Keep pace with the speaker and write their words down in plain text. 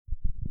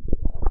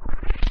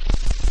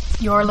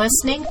You're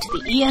listening to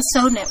the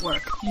ESO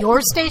Network, your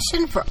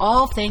station for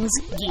all things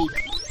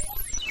geek.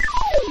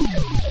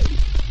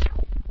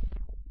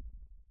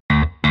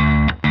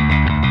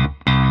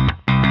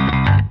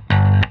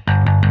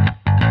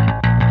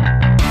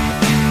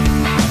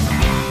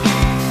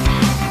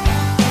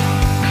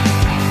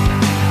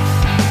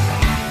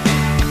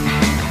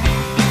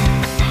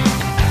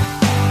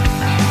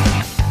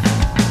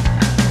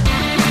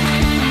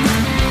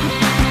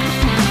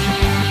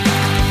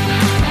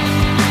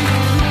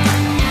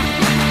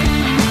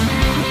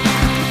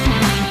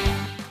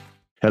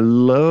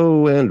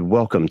 Hello and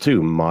welcome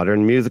to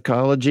Modern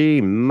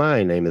Musicology.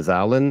 My name is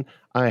Alan.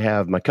 I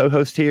have my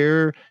co-host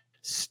here,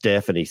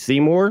 Stephanie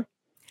Seymour.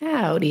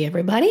 Howdy,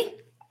 everybody.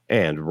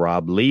 And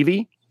Rob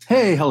Levy.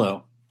 Hey,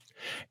 hello.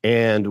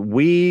 And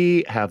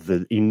we have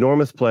the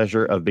enormous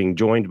pleasure of being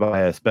joined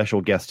by a special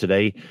guest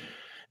today.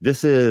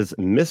 This is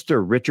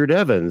Mr. Richard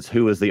Evans,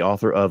 who is the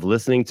author of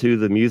Listening to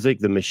the Music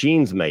the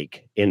Machines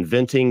Make,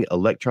 Inventing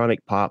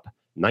Electronic Pop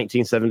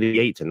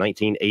 1978 to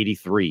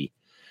 1983.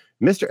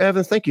 Mr.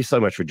 Evans, thank you so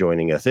much for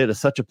joining us. It is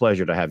such a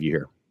pleasure to have you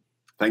here.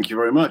 Thank you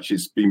very much.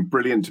 It's been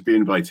brilliant to be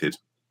invited.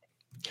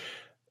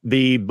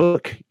 The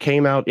book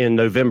came out in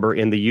November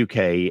in the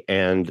UK,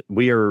 and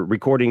we are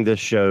recording this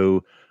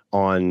show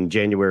on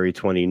January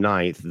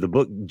 29th. The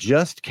book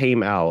just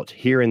came out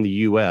here in the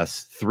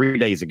US 3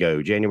 days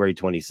ago, January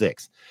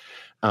 26th.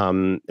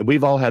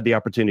 We've all had the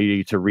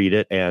opportunity to read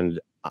it, and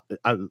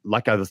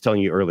like I was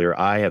telling you earlier,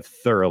 I have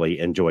thoroughly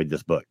enjoyed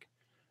this book.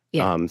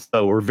 Yeah.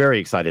 So we're very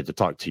excited to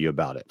talk to you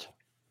about it.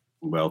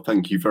 Well,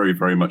 thank you very,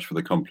 very much for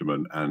the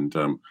compliment. And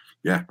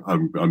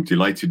I'm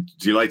delighted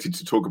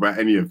to talk about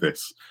any of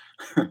this.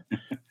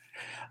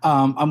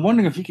 I'm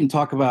wondering if you can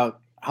talk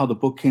about how the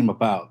book came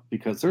about,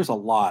 because there's a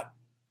lot,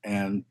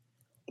 and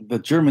the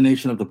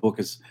germination of the book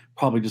is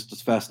probably just as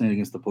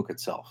fascinating as the book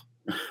itself.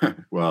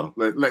 Well,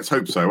 let's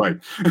hope so, eh?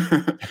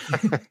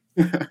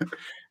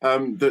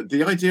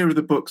 The idea of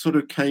the book sort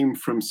of came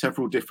from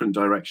several different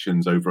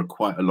directions over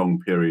quite a long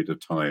period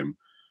of time.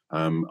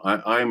 I'm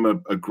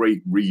a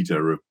great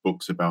reader of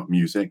books about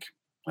music.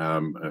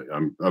 I'm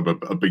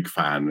a big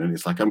fan, and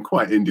it's like I'm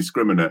quite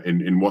indiscriminate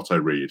in what I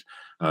read.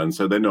 And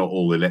so they're not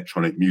all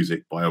electronic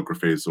music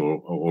biographies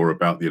or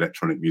about the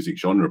electronic music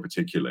genre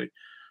particularly.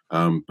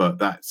 But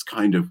that's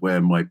kind of where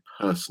my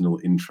personal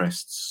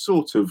interests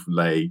sort of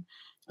lay.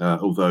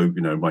 Although,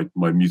 you know,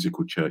 my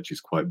musical church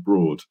is quite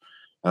broad.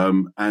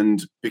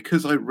 And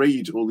because I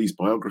read all these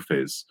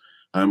biographies,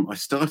 I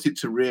started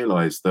to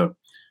realize that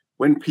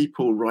when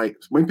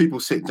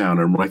people sit down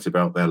and write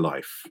about their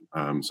life,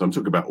 so I'm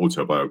talking about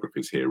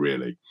autobiographies here,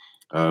 really,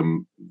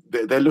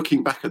 they're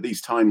looking back at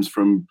these times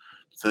from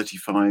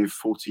 35,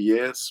 40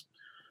 years.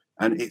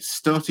 And it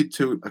started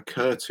to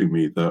occur to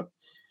me that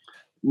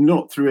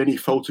not through any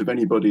fault of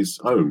anybody's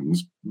own,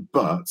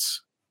 but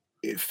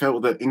it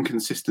felt that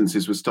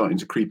inconsistencies were starting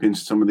to creep into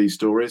some of these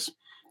stories.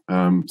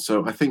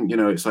 So I think, you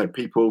know, it's like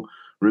people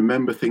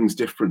remember things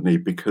differently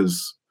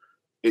because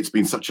it's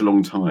been such a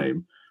long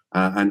time.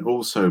 And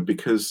also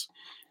because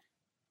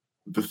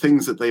the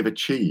things that they've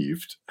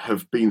achieved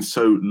have been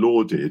so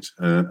lauded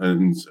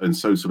and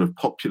so sort of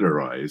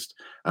popularized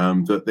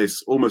that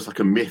there's almost like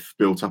a myth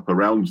built up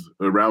around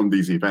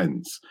these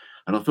events.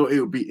 And I thought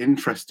it would be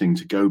interesting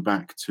to go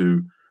back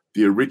to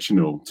the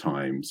original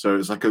time. So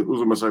it's like it was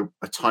almost like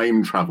a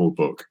time travel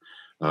book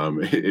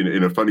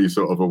in a funny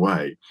sort of a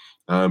way.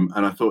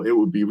 And I thought it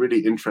would be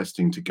really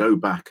interesting to go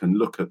back and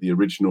look at the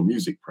original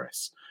music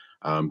press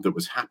that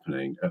was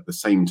happening at the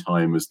same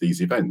time as these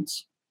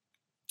events.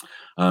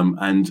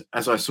 And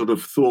as I sort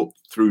of thought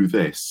through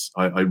this,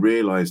 I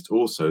realized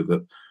also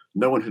that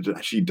no one had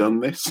actually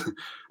done this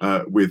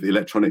with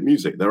electronic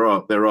music. There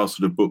are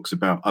sort of books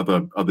about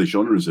other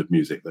genres of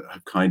music that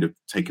have kind of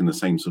taken the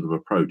same sort of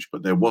approach,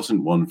 but there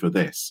wasn't one for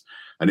this.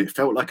 And it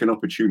felt like an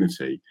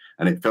opportunity,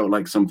 and it felt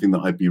like something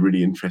that I'd be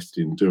really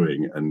interested in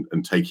doing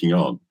and taking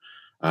on.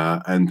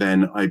 And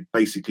then I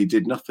basically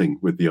did nothing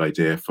with the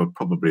idea for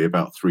probably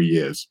about 3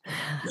 years.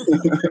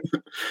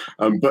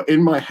 But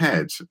in my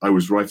head, I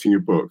was writing a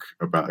book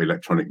about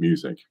electronic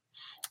music.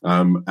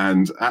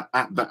 And at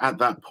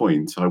that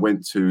point, I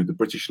went to the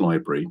British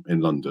Library in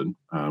London,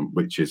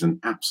 which is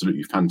an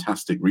absolutely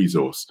fantastic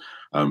resource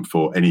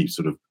for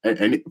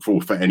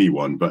for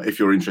anyone. But if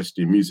you're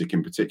interested in music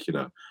in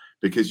particular,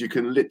 because you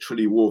can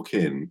literally walk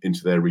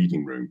into their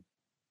reading room,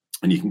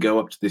 and you can go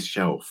up to this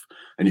shelf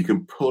and you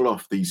can pull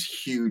off these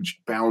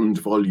huge bound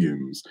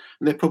volumes,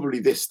 and they're probably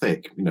this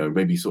thick, you know,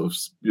 maybe sort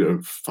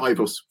of 4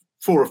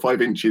 or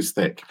 5 inches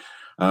thick,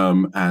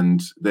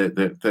 and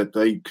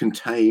they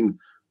contain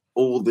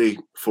all the,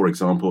 for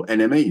example,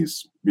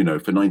 NMEs, you know,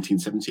 for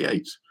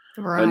 1978.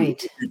 Right.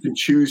 And you can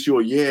choose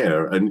your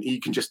year, and you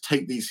can just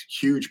take these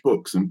huge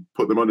books and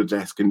put them on a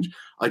desk. And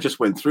I just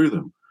went through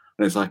them.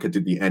 And it's like I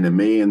did the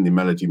NME and the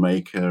Melody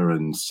Maker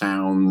and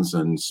Sounds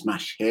and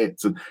Smash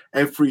Hits and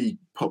every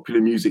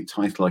popular music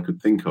title I could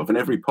think of and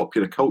every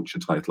popular culture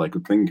title I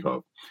could think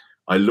of,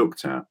 I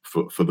looked at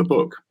for the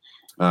book.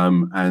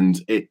 And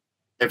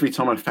every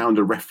time I found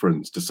a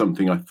reference to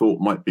something I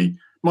thought might be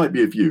might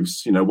be of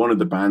use. One of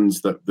the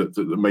bands that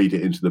made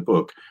it into the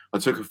book, I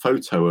took a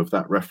photo of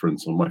that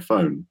reference on my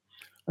phone,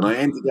 and I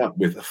ended up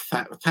with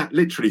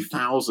literally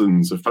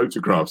thousands of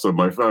photographs on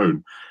my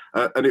phone,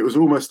 and it was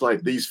almost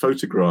like these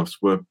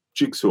photographs were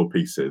jigsaw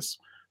pieces,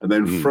 and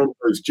then from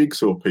those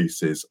jigsaw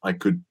pieces, I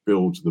could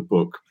build the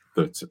book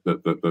that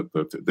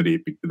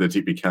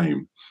it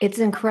became. It's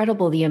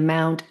incredible the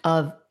amount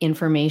of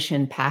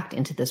information packed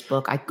into this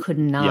book. I could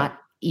not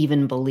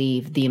even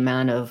believe the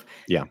amount of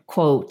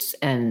quotes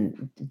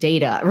and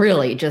data.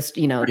 Really, just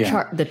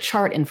the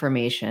chart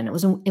information. It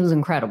was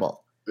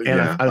incredible. And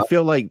I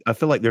feel like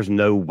there's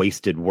no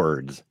wasted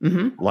words.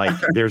 Like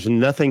there's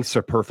nothing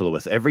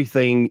superfluous.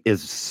 Everything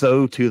is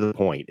so to the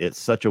point. It's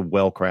such a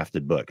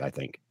well-crafted book, I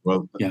think.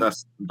 Well,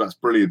 that's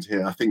brilliant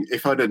here. I think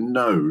if I'd have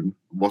known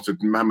what a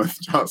mammoth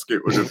task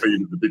it would have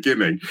been at the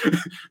beginning,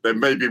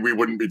 then maybe we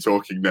wouldn't be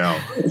talking now.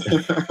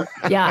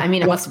 Yeah, I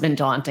mean, it must have been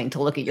daunting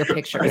to look at your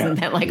pictures and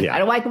then how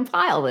do I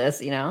compile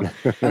this? And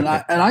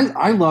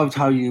I loved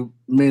how you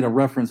made a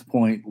reference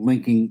point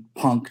linking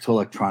punk to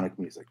electronic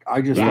music.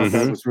 I just thought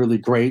that was really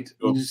great.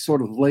 You just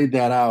sort of laid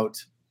that out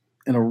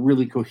in a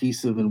really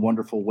cohesive and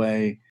wonderful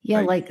way.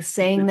 Yeah, like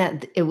saying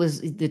that it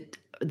was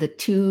the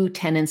two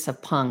tenets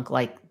of punk,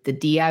 like the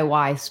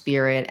DIY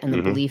spirit and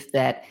the belief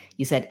that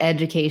you said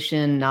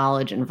education,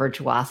 knowledge, and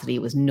virtuosity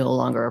was no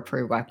longer a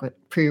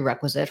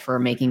prerequisite for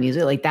making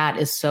music. Like that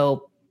is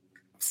so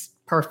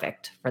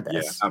perfect for this.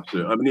 Yeah,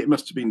 absolutely. I mean, it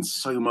must have been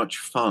so much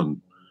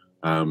fun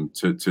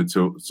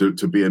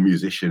to be a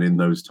musician in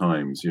those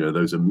times,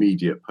 those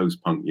immediate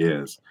post-punk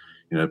years,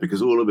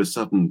 because all of a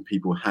sudden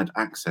people had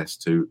access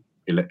to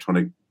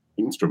electronic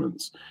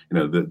instruments.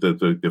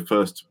 The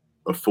first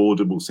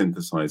affordable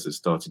synthesizers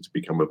started to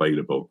become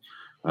available.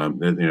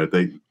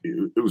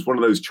 It was one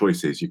of those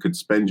choices. You could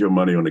spend your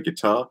money on a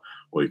guitar,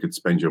 or you could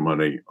spend your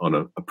money on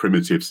a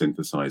primitive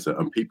synthesizer.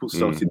 And people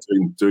started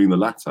doing the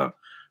latter.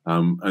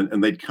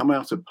 And they'd come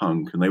out of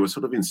punk, and they were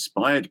sort of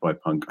inspired by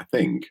punk, I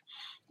think,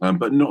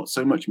 but not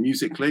so much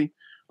musically.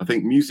 I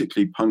think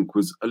musically, punk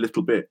was a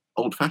little bit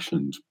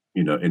old-fashioned,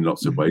 in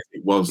lots of ways.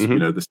 It was, the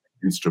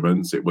same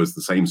instruments, it was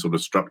the same sort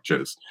of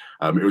structures.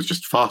 It was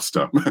just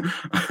faster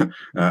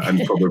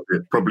and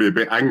probably a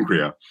bit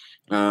angrier.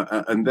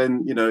 And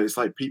then, it's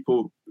like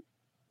people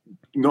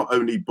not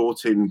only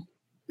bought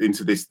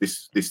into this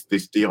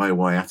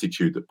DIY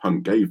attitude that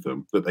punk gave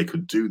them, that they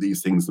could do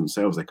these things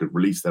themselves. They could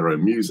release their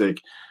own music.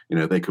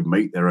 They could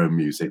make their own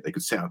music. They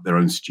could set up their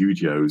own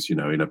studios, in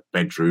a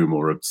bedroom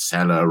or a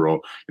cellar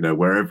or,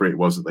 wherever it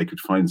was that they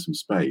could find some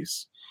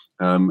space.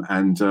 And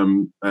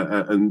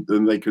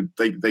they could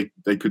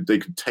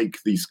take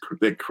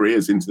their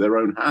careers into their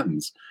own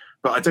hands.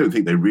 But I don't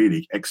think they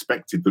really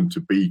expected them to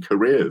be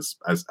careers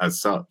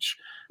as such.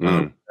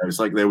 It was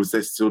like there was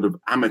this sort of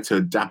amateur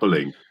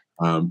dabbling,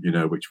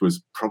 which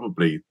was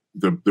probably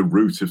the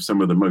root of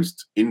some of the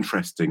most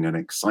interesting and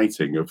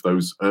exciting of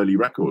those early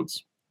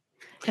records.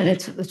 And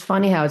it's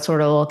funny how it sort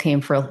of all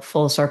came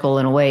full circle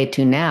in a way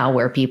to now,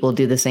 where people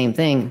do the same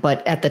thing.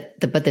 But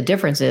but the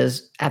difference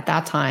is, at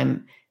that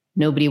time,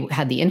 nobody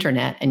had the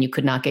internet, and you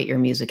could not get your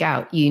music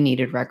out. You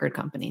needed record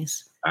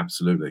companies.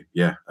 Absolutely,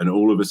 yeah. And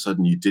all of a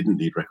sudden, you didn't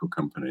need record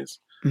companies.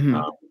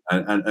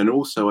 And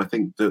also, I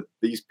think that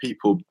these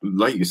people,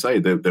 like you say,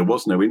 there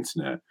was no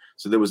internet,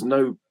 so there was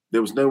no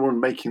one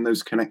making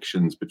those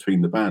connections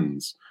between the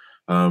bands.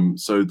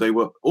 So they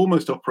were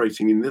almost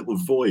operating in little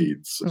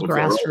voids.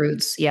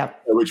 Grassroots, yeah.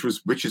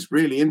 Which is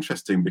really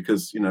interesting,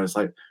 because it's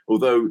like,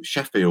 although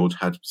Sheffield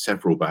had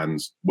several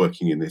bands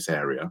working in this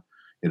area,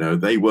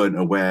 they weren't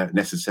aware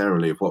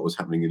necessarily of what was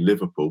happening in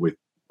Liverpool with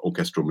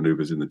Orchestral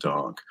Manoeuvres in the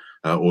Dark,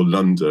 or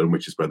London,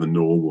 which is where the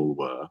Normal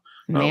were.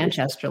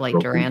 Manchester, like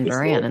Duran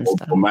Duran and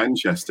stuff. Or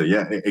Manchester,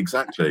 yeah,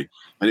 exactly.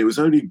 And it was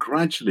only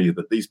gradually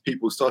that these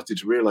people started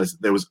to realize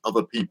that there was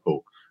other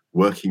people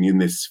working in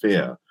this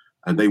sphere,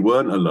 and they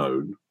weren't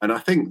alone. And I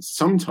think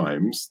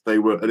sometimes they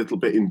were a little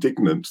bit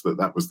indignant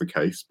that was the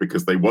case,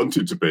 because they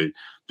wanted to be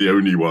the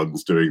only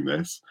ones doing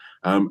this.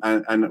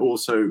 And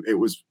also it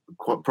was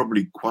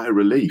probably quite a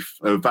relief,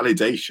 a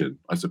validation,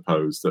 I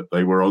suppose, that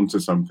they were onto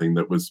something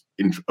that was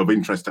of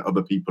interest to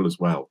other people as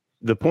well.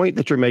 The point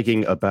that you're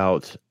making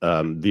about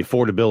the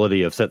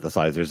affordability of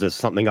synthesizers is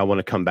something I want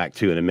to come back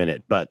to in a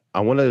minute, but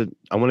I want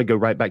to go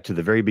right back to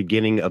the very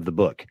beginning of the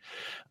book.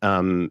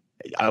 When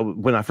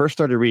I first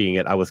started reading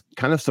it, I was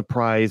kind of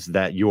surprised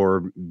that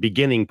your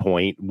beginning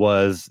point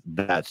was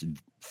that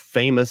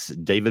famous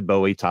David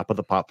Bowie Top of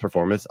the Pop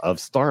performance of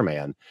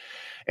Starman.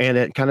 And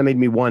it kind of made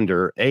me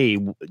wonder,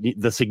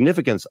 the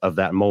significance of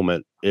that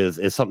moment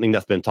is something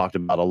that's been talked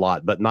about a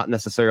lot, but not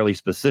necessarily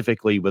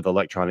specifically with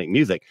electronic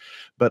music.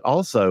 But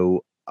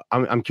also,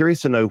 I'm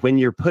curious to know, when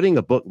you're putting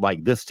a book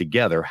like this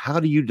together, how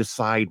do you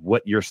decide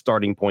what your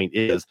starting point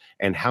is?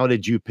 And how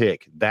did you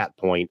pick that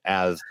point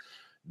as,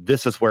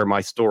 this is where my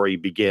story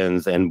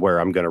begins and where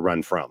I'm going to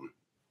run from?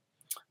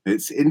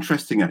 It's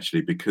interesting,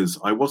 actually, because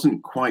I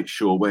wasn't quite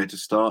sure where to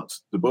start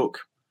the book.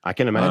 I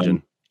can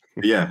imagine.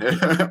 Yeah,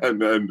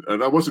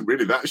 and I wasn't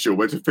really that sure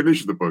where to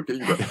finish the book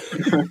either,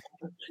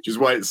 which is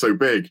why it's so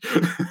big.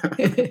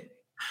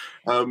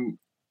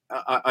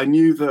 I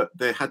knew that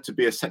there had to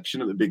be a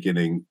section at the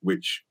beginning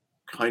which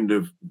kind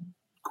of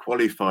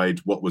qualified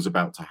what was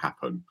about to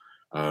happen.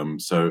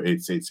 So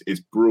it's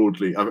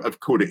broadly, I've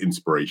called it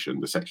inspiration.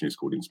 The section is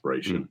called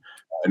inspiration,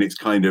 and it's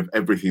kind of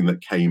everything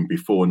that came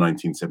before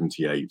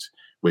 1978,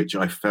 which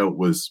I felt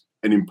was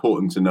an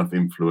important enough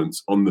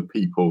influence on the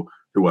people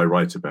who I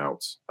write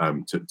about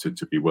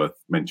to be worth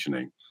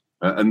mentioning.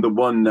 And the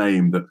one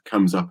name that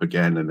comes up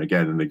again and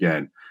again and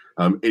again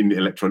in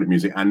electronic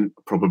music, and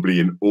probably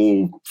in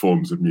all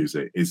forms of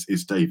music,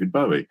 is David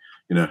Bowie.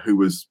 Who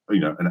was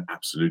an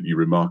absolutely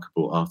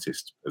remarkable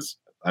artist, as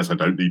I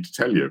don't need to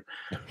tell you.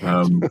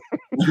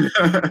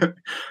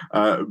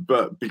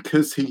 But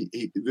because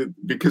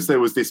because there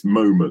was this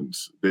moment,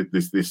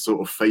 this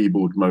sort of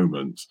fabled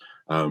moment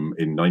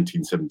in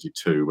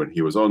 1972 when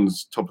he was on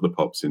Top of the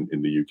Pops in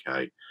the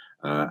UK,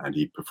 and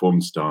he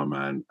performed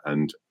Starman,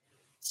 and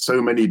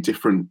so many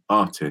different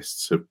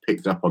artists have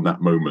picked up on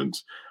that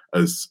moment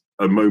as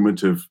a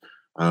moment of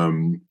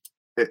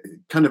it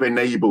kind of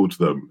enabled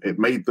them. It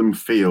made them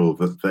feel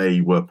that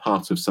they were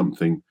part of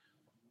something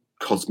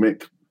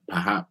cosmic,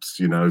 perhaps,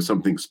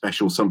 something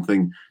special,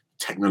 something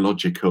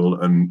technological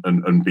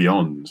and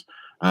beyond.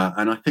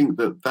 And I think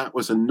that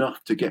was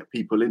enough to get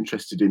people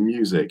interested in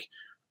music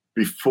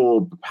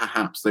before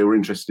perhaps they were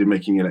interested in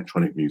making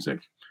electronic music.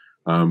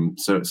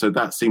 So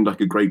that seemed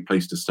like a great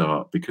place to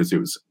start, because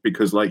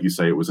like you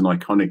say, it was an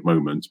iconic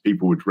moment.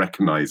 People would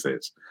recognize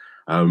it.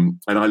 And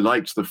I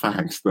liked the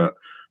fact that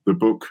my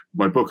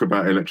book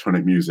about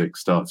electronic music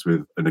starts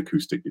with an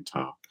acoustic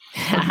guitar.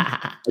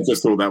 I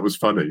just thought that was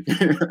funny.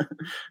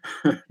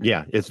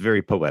 Yeah, it's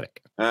very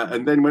poetic.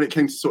 And then when it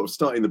came to sort of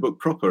starting the book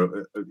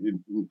proper,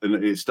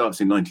 and it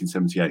starts in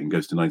 1978 and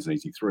goes to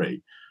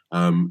 1983,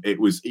 it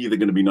was either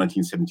going to be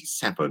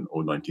 1977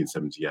 or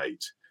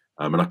 1978.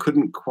 And I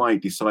couldn't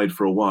quite decide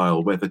for a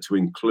while whether to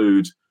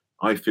include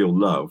I Feel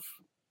Love,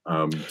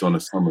 Donna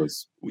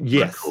Summer's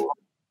record,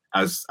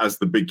 as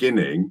the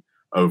beginning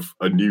of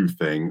a new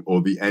thing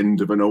or the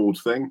end of an old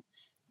thing.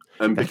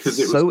 And because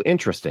it was so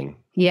interesting.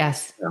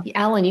 Yes. Yeah.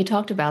 Alan, you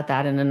talked about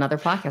that in another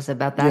podcast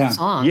about that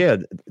song. Yeah.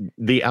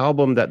 The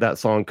album that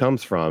song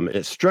comes from,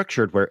 it's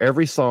structured where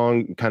every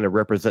song kind of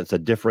represents a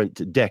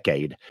different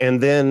decade. And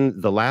then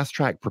the last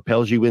track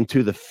propels you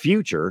into the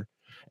future.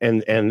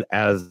 And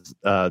as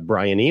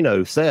Brian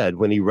Eno said,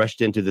 when he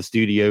rushed into the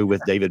studio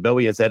with David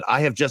Bowie and said,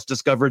 I have just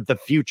discovered the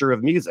future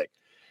of music.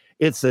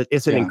 It's an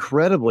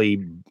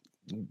incredibly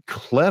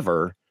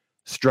clever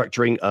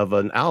structuring of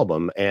an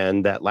album,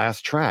 and that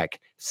last track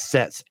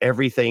sets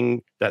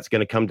everything that's going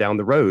to come down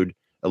the road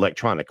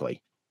electronically.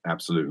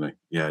 Absolutely.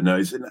 Yeah, no,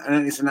 it's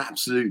an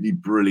absolutely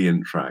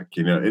brilliant track,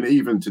 and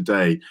even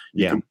today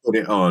you can put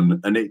it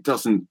on and it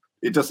doesn't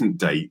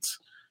date.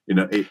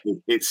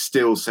 It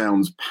still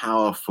sounds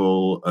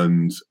powerful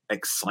and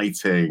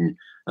exciting.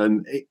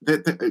 And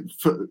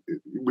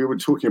we were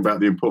talking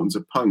about the importance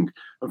of punk,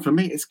 and for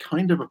me, it's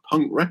kind of a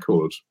punk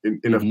record in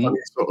a funny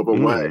sort of a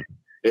way.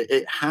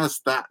 It has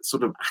that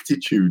sort of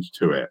attitude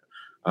to it,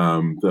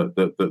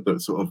 that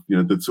sort of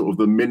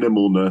the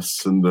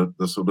minimalness and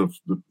the sort of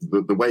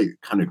the way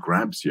it kind of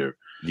grabs you.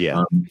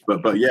 Yeah.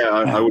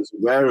 I was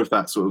aware of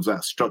that sort of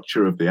that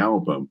structure of the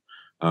album,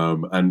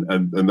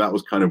 and that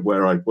was kind of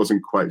where I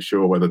wasn't quite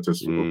sure whether to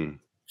sort of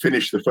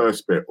finish the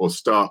first bit or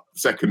start the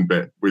second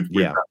bit with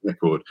that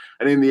record.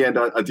 And in the end,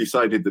 I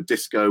decided that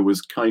disco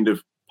was kind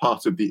of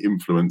part of the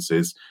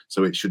influences,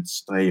 so it should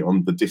stay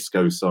on the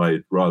disco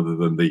side rather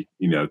than the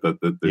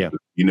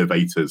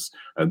innovators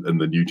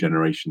and the new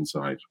generation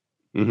side.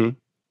 Mm-hmm.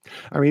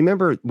 I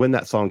remember when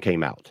that song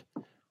came out,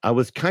 I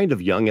was kind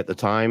of young at the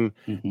time,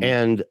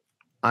 and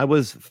I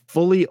was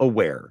fully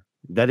aware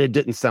that it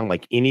didn't sound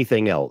like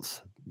anything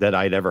else that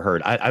I'd ever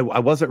heard. I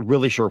wasn't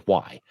really sure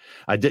why.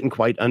 I didn't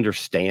quite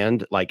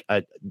understand. Like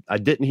I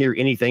didn't hear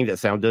anything that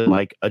sounded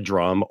like a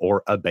drum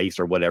or a bass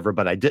or whatever,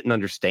 but I didn't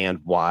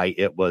understand why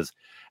it was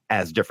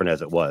as different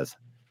as it was.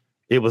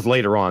 It was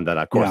later on that,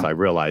 of course, I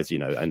realized,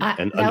 and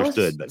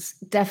understood. But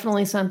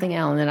definitely something,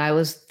 Alan, that I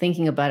was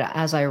thinking about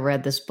as I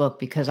read this book,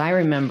 because I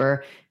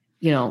remember,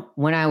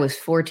 when I was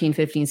 14,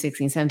 15,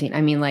 16, 17,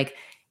 I mean, like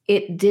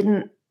it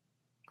didn't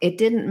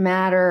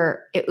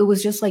matter. It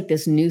was just like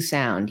this new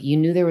sound. You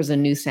knew there was a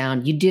new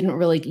sound. You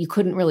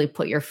couldn't really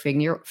put your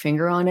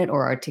finger on it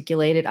or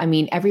articulate it. I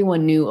mean,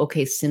 everyone knew,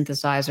 okay,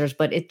 synthesizers,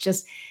 but it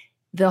just,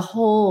 the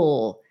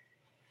whole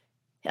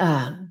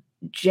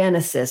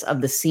genesis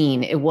of the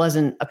scene, it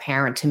wasn't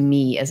apparent to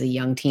me as a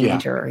young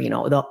teenager,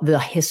 the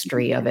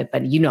history of it.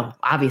 But,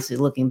 obviously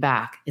looking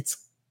back, it's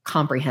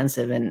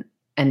comprehensive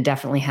and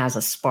definitely has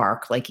a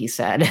spark, like you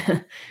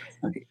said.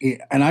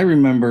 And I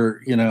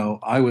remember,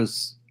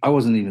 I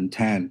wasn't even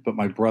 10, but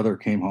my brother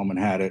came home and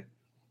had it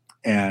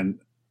and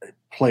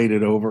played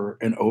it over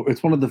and over. It's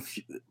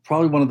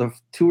probably one of the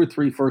 2 or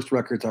 3 first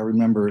records I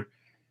remember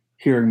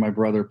hearing my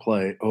brother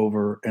play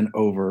over and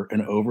over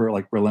and over,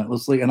 like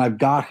relentlessly. And I've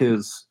got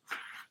his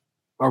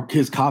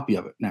copy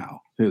of it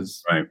now.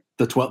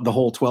 The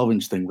whole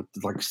 12-inch thing with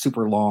like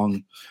super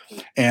long,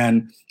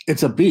 and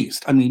it's a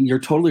beast. I mean, you're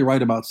totally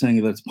right about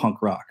saying that it's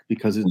punk rock,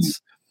 because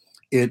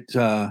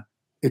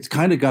it's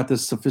kind of got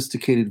this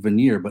sophisticated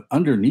veneer, but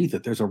underneath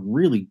it, there's a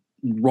really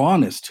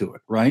rawness to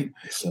it, right?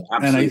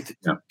 And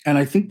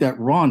I think that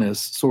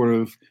rawness sort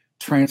of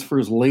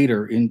transfers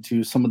later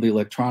into some of the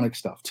electronic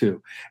stuff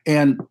too.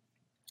 And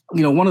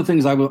one of the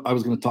things I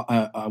wanted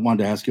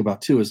to ask you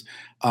about too is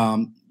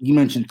you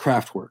mentioned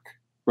Kraftwerk,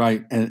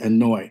 right,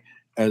 and Neu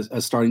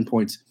as starting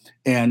points,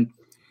 and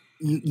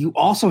you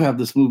also have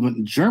this movement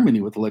in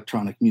Germany with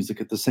electronic music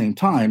at the same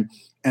time,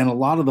 and a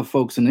lot of the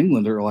folks in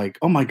England are like,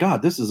 "Oh my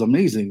God, this is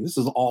amazing! This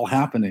is all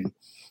happening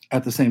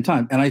at the same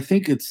time." And I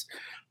think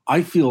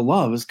I Feel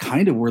Love is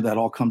kind of where that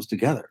all comes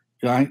together,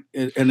 right?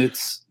 And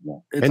it's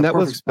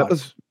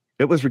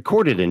it was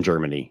recorded in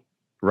Germany,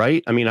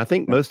 right? I mean, I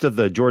think most of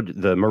the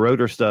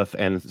Moroder stuff,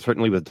 and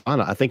certainly with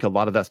Donna, I think a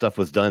lot of that stuff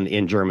was done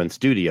in German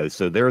studios.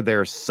 So they're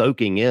there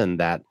soaking in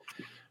that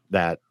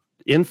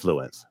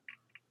influence.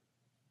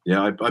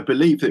 Yeah, I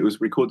believe it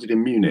was recorded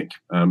in Munich,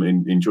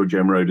 in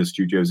Giorgio Moroder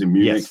Studios in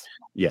Munich.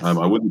 Yes.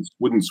 I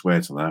wouldn't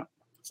swear to that.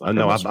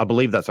 No, I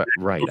believe that's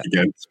right.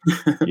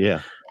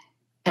 Yeah.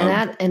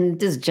 And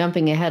just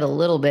jumping ahead a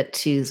little bit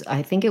to,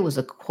 I think it was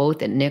a quote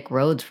that Nick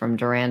Rhodes from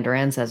Duran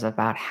Duran says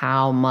about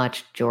how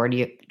much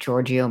Giorgio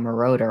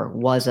Moroder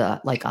was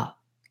a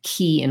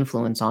key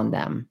influence on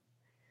them.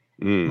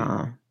 And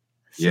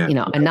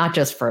not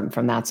just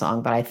from that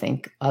song, but I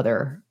think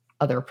other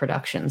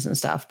productions and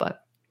stuff.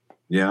 But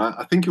yeah,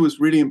 I think it was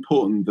really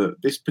important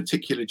that this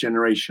particular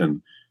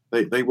generation,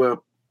 they were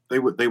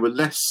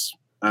less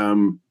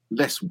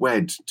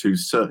wed to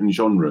certain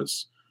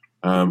genres.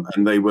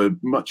 And they were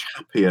much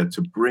happier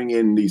to bring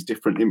in these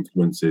different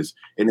influences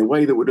in a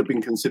way that would have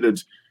been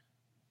considered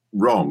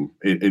wrong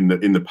in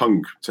the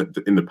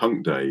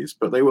punk days.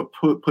 But they were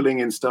pulling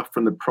in stuff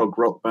from the prog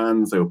rock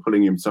bands. They were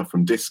pulling in stuff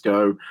from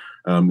disco.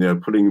 They were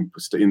pulling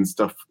in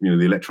stuff, the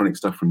electronic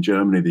stuff from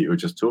Germany that you were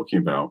just talking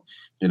about.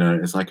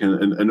 It's like,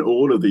 and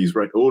all of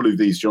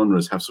these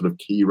genres have sort of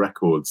key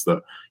records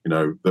that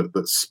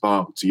that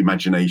sparked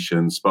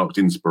imagination, sparked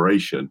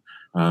inspiration.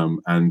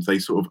 And they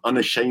sort of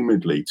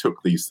unashamedly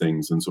took these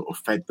things and sort of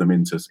fed them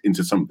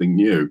into something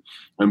new.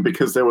 And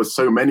because there were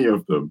so many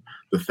of them,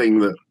 the thing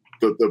that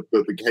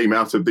came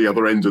out of the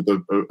other end of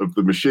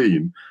the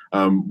machine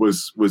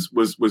was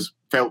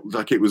felt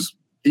like it was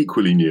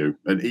equally new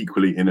and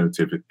equally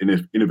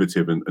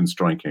innovative and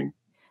striking.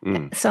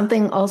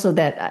 Something also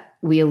that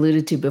we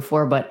alluded to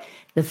before, but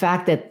the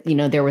fact that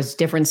there was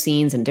different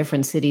scenes in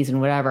different cities and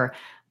whatever,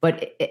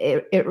 but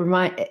it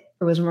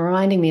was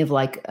reminding me of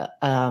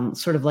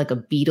sort of like a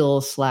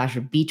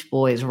Beatles / Beach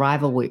Boys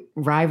rivalry,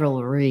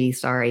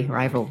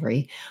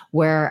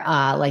 where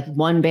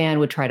one band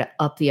would try to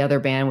up the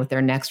other band with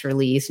their next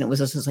release. And it was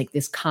just like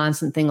this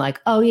constant thing like,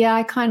 oh yeah,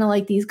 I kind of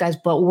like these guys,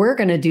 but we're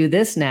going to do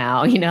this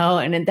now,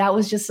 and that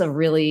was just a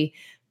really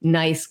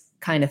nice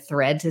kind of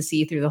thread to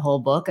see through the whole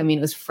book. I mean,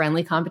 it was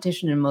friendly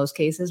competition in most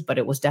cases, but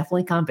it was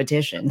definitely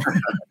competition.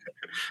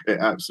 It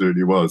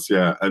absolutely was.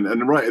 Yeah.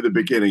 And right at the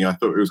beginning, I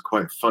thought it was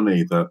quite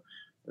funny that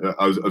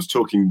I was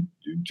talking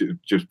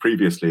just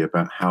previously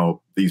about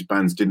how these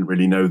bands didn't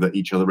really know that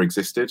each other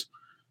existed.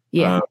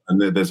 Yeah.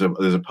 And there's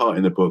a part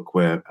in the book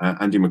where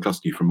Andy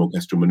McCluskey from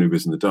Orchestral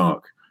Maneuvers in the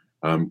Dark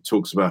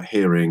talks about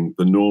hearing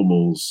the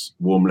Normals'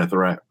 Warm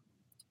Leatherette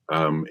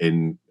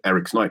in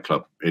Eric's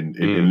nightclub in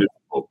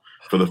Liverpool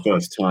for the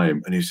first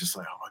time. And he's just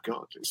like, oh my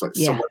God, it's like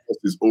someone else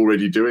is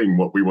already doing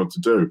what we want to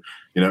do.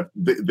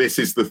 This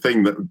is the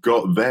thing that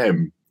got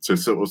them to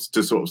sort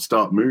of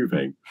start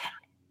moving.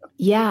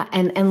 Yeah,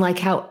 and like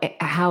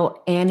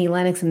how Annie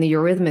Lennox and the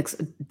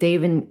Eurythmics,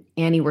 Dave and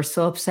Annie were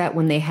so upset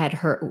when they had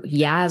her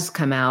Yaz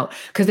come out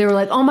because they were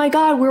like, "Oh my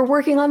God, we're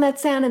working on that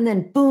sound," and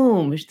then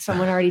boom,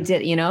 someone already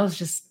did. It's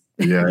just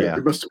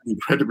It must have been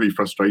incredibly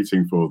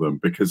frustrating for them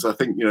because I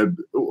think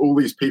all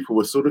these people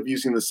were sort of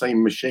using the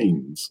same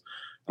machines.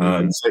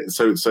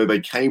 So they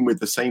came with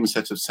the same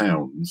set of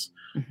sounds.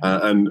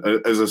 And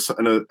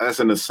as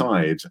an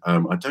aside,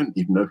 I don't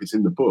even know if it's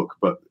in the book,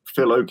 but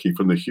Phil Oakey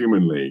from the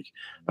Human League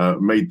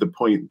made the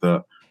point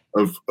that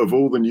of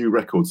all the new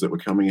records that were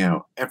coming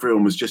out,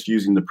 everyone was just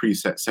using the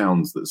preset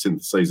sounds that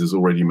synthesizers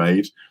already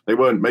made. They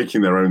weren't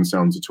making their own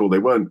sounds at all. They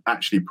weren't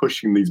actually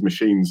pushing these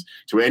machines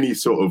to any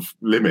sort of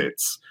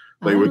limits.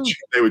 They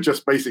were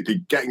just basically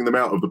getting them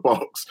out of the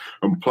box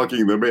and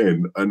plugging them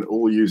in, and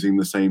all using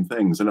the same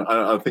things. And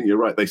I think you're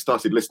right. They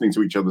started listening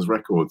to each other's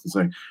records and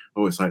saying,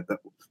 "Oh, it's like that.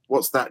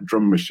 What's that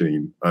drum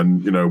machine?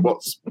 And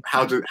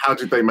how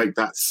did they make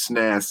that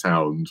snare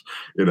sound?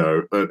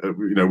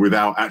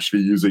 Without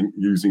actually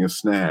using a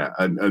snare."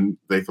 And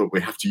they thought,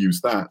 we have to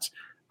use that,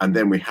 and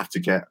then we have to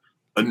get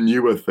a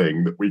newer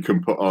thing that we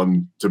can put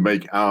on to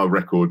make our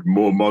record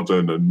more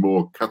modern and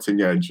more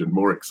cutting edge and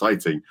more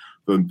exciting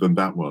than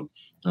that one.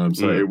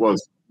 It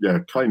was,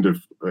 kind of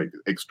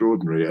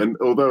extraordinary. And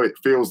although it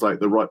feels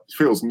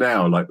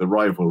now like the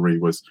rivalry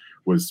was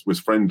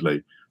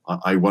friendly,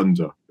 I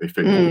wonder if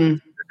it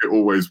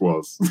always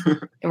was.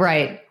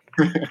 Right.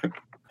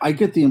 I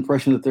get the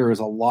impression that there is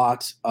a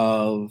lot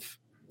of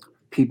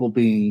people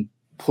being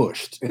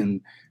pushed,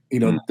 and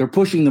they're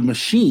pushing the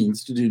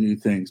machines to do new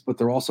things, but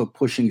they're also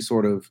pushing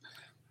sort of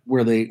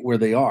where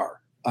they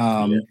are.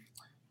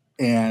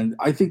 And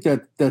I think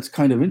that's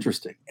kind of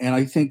interesting. And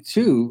I think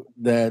too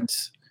that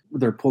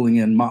they're pulling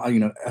in,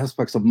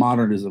 aspects of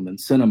modernism and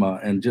cinema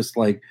and just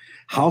like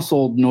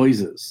household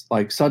noises.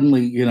 Like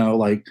suddenly,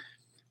 like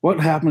what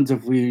happens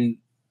if we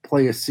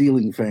play a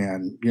ceiling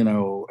fan,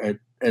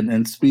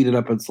 and speed it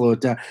up and slow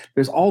it down?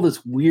 There's all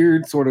this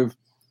weird sort of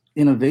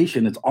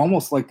innovation. It's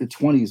almost like the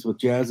 20s with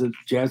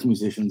jazz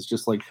musicians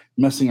just like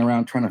messing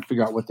around trying to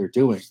figure out what they're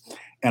doing.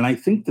 And I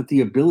think that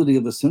the ability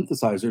of the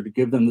synthesizer to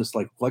give them this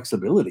like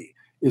flexibility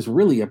is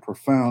really a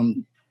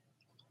profound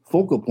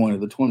focal point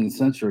of the 20th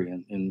century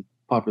in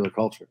popular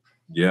culture.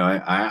 Yeah,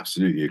 I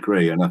absolutely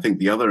agree. And I think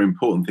the other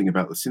important thing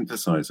about the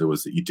synthesizer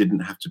was that you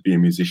didn't have to be a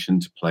musician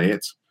to play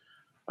it.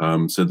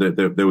 So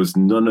there was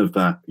none of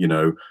that,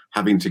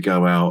 having to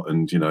go out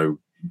and,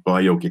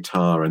 buy your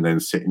guitar and then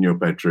sit in your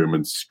bedroom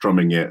and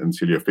strumming it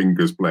until your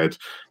fingers bled,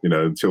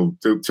 until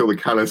the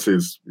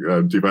calluses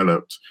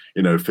developed,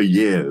 for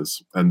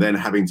years, and then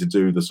having to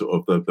do the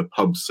sort of the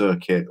pub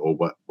circuit or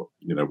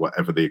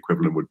whatever the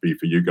equivalent would be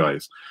for you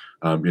guys,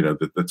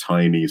 the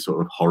tiny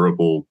sort of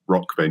horrible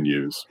rock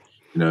venues.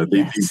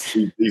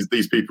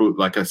 These people,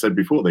 like I said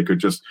before, they could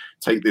just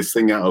take this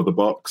thing out of the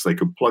box, they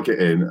could plug it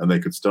in, and they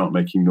could start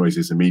making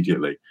noises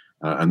immediately,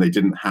 and they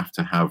didn't have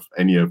to have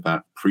any of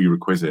that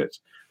prerequisite.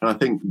 And I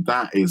think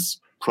that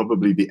is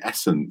probably the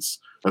essence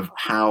of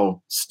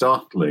how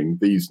startling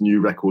these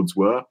new records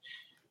were,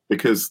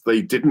 because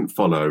they didn't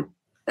follow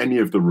any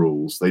of the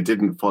rules. They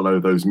didn't follow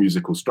those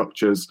musical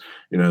structures.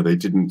 They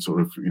didn't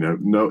sort of,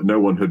 no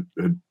one had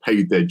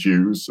paid their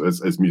dues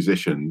as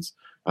musicians.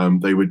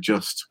 They were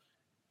just,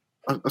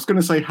 I was going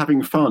to say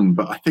having fun,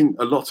 but I think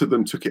a lot of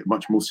them took it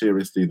much more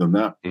seriously than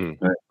that.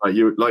 Like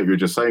you were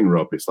just saying,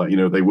 Rob, it's like,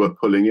 they were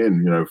pulling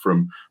in,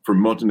 from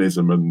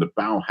modernism and the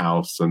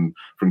Bauhaus and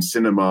from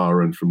cinema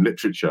and from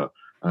literature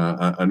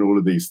and all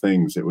of these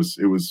things. It was.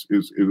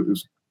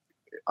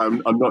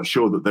 I'm not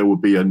sure that there will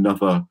be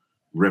another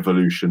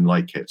revolution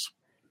like it.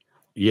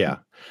 Yeah,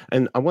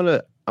 and I want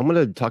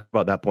to talk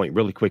about that point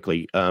really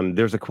quickly.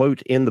 There's a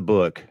quote in the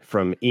book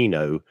from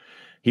Eno.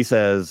 He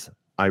says,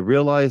 "I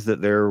realized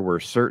that there were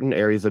certain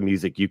areas of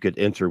music you could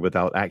enter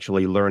without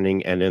actually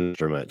learning an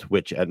instrument,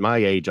 which at my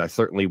age, I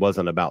certainly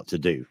wasn't about to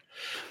do."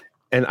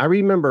 And I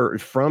remember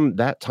from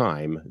that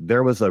time,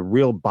 there was a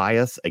real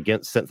bias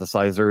against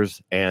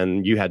synthesizers.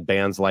 And you had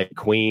bands like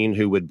Queen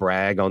who would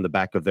brag on the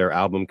back of their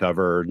album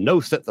cover, no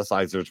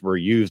synthesizers were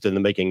used in the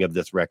making of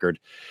this record.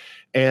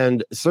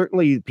 And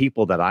certainly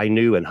people that I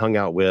knew and hung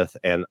out with,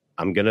 and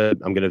I'm gonna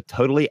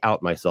totally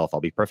out myself,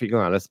 I'll be perfectly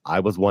honest, I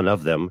was one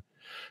of them,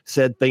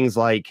 said things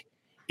like,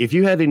 if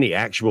you had any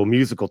actual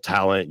musical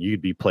talent,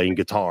 you'd be playing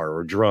guitar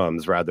or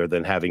drums rather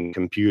than having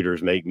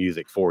computers make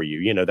music for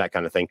you, that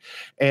kind of thing.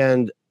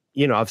 And,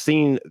 I've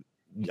seen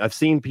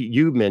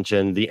you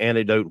mention the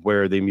anecdote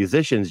where the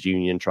musicians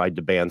union tried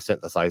to ban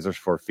synthesizers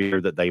for fear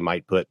that they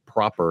might put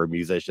proper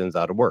musicians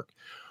out of work.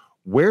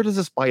 Where does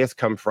this bias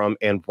come from,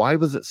 and why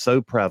was it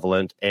so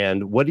prevalent?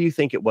 And what do you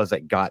think it was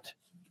that got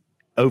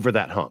over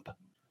that hump?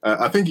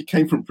 I think it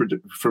came from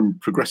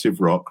progressive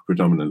rock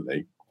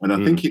predominantly. And I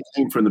think it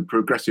came from the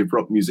progressive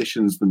rock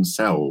musicians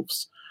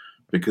themselves,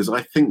 because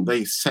I think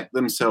they set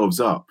themselves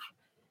up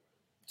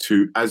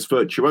as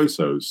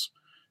virtuosos.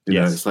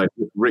 It's like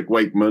Rick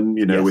Wakeman,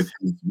 with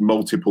his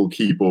multiple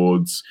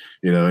keyboards,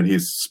 and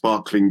his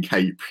sparkling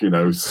cape,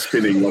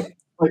 spinning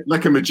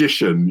like a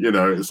magician,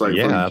 it's like,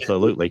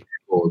 absolutely,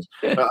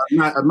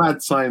 a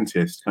mad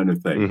scientist kind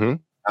of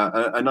thing.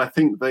 And I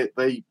think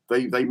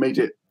they made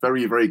it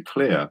very, very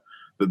clear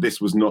that this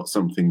was not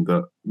something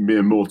that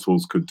mere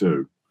mortals could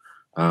do.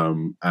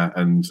 And I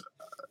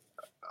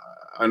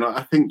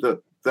think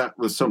that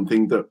was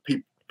something that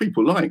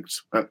people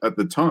liked at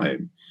the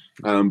time,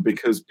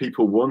 because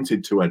people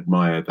wanted to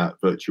admire that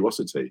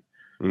virtuosity.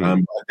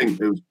 I think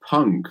it was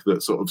punk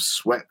that sort of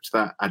swept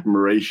that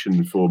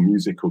admiration for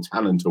musical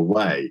talent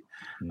away.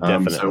 So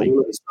all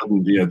of a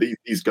sudden,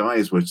 these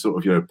guys were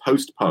sort of,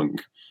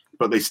 post-punk,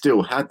 but they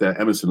still had their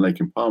Emerson,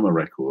 Lake and Palmer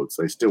records.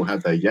 They still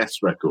had their Yes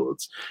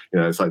records.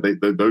 It's like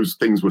those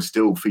things were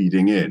still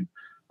feeding in.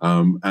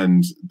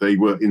 And they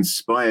were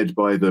inspired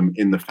by them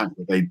in the fact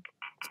that they'd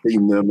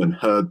seen them and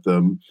heard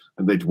them,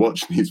 and they'd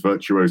watched these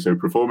virtuoso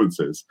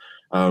performances.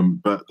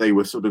 But they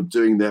were sort of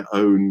doing their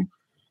own,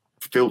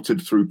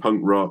 filtered through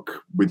punk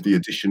rock with the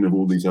addition of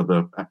all these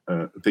other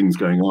things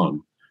going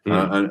on.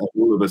 And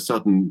all of a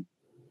sudden,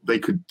 they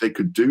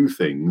could do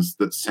things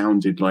that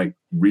sounded like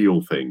real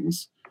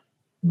things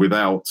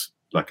without,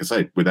 like I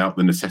said, without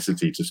the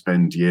necessity to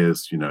spend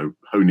years,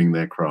 honing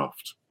their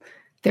craft.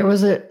 There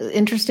was an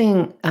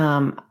interesting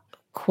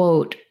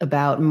quote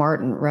about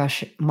Martin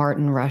Rushent,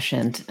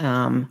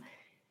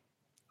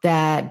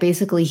 that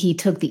basically he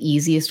took the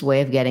easiest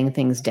way of getting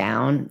things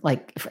down,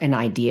 like an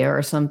idea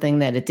or something,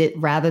 that it did,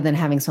 rather than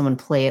having someone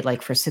play it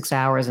like for 6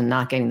 hours and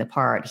not getting the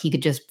part, he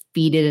could just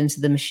feed it into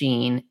the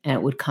machine and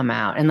it would come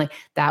out. And like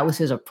that was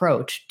his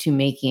approach to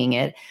making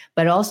it,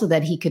 but also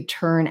that he could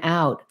turn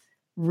out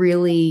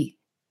really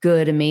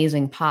good,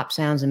 amazing pop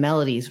sounds and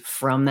melodies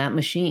from that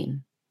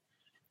machine.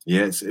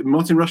 Yes,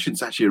 Martin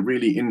Rushton's actually a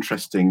really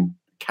interesting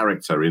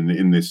character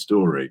in this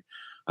story.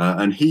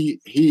 And he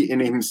in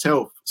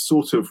himself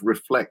sort of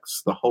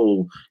reflects the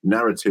whole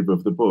narrative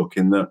of the book,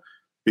 in that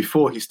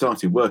before he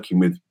started working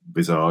with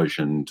Visage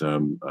and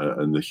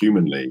the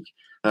Human League,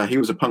 he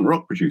was a punk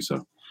rock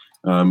producer.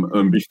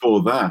 And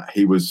before that,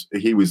 he was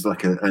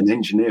like an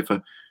engineer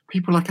for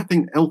people like, I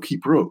think,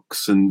 Elkie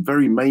Brooks and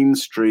very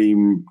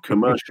mainstream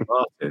commercial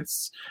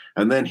artists.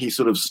 And then he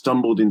sort of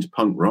stumbled into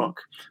punk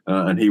rock,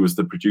 and he was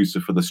the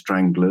producer for the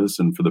Stranglers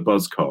and for the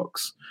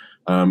Buzzcocks.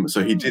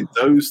 So he did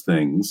those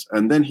things,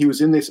 and then he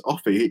was in this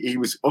offer. He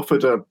was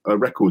offered a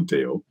record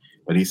deal,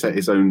 and he set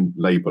his own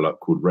label up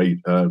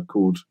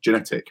called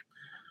Genetic.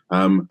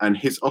 And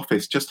his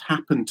office just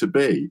happened to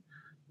be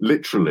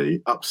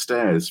literally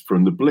upstairs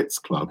from the Blitz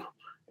Club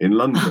in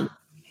London.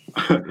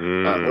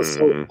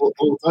 So,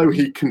 although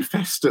he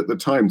confessed at the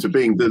time to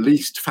being the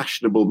least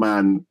fashionable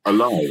man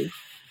alive,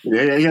 he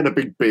had a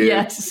big beard,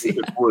 yes,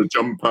 wore a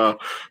jumper.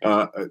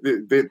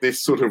 This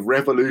sort of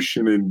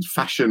revolution in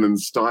fashion and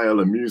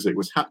style and music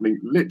was happening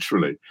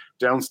literally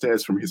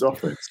downstairs from his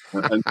office,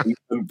 and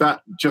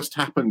that just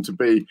happened to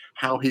be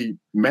how he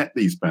met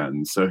these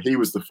bands. So he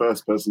was the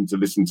first person to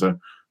listen to,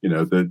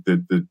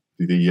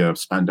 the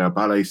Spandau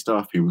Ballet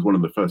stuff. He was one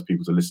of the first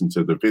people to listen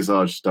to the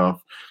Visage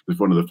stuff. He was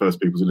one of the first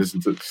people to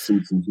listen to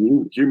Simpsons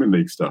Human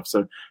League stuff.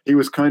 So he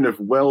was kind of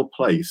well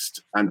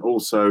placed, and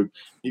also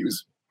he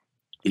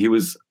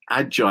was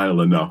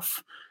agile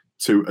enough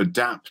to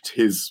adapt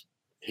his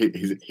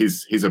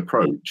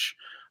approach,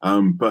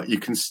 but you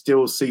can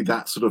still see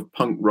that sort of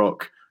punk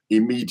rock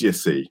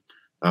immediacy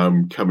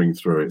coming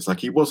through. It's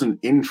like he wasn't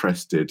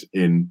interested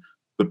in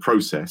the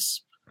process;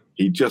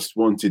 he just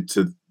wanted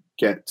to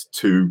get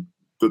to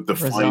the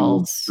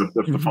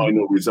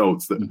final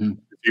results that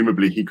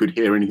presumably he could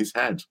hear in his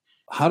head.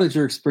 How did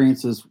your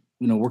experiences,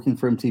 working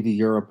for MTV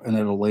Europe and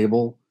at a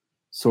label,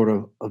 sort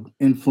of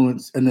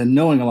influence, and then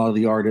knowing a lot of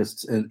the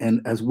artists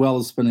and as well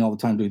as spending all the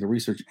time doing the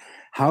research,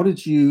 how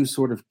did you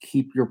sort of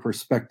keep your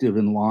perspective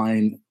in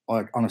line,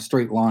 like on a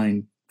straight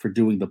line for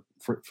doing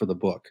for the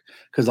book?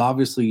 Because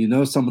obviously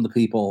some of the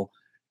people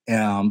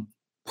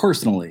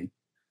personally,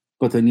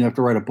 but then you have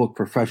to write a book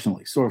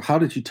professionally. Sort of how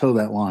did you toe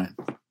that line?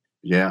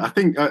 Yeah, I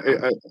think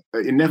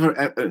it never,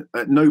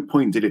 at no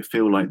point did it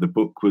feel like the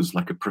book was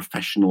like a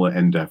professional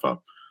endeavor.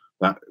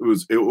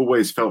 It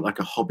always felt like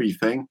a hobby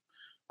thing.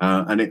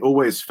 And it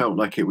always felt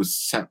like it was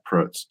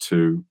separate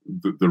to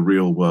the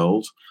real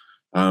world.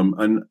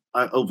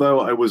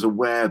 Although I was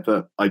aware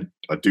that I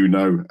do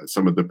know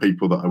some of the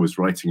people that I was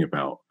writing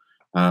about,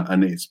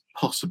 and it's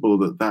possible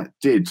that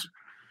did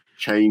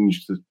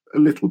change a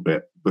little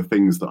bit the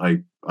things that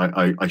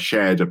I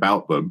shared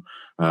about them,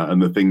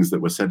 and the things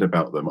that were said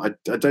about them. I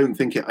don't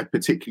think I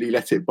particularly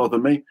let it bother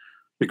me,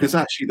 because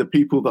actually the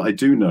people that I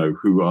do know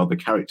who are the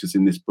characters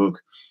in this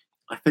book,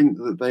 I think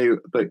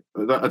that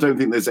I don't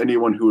think there's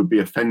anyone who would be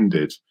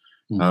offended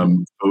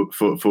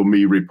for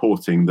me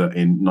reporting that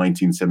in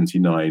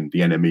 1979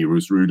 the NME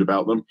was rude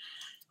about them.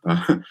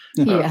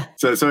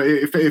 So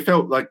it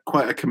felt like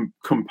quite a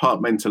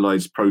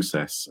compartmentalized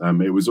process.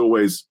 It was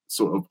always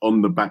sort of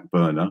on the back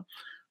burner.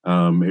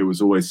 It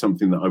was always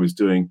something that I was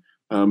doing,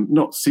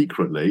 not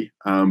secretly,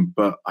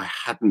 but I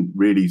hadn't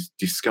really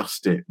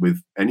discussed it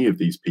with any of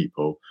these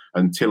people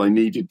until I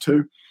needed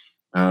to.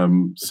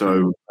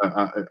 So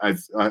I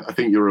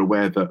think you're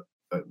aware that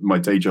my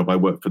day job, I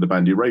work for the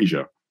band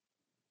Erasure.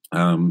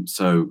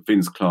 So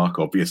Vince Clarke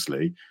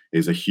obviously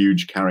is a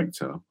huge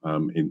character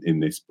in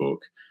this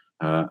book,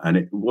 and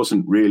it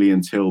wasn't really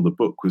until the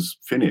book was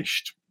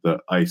finished that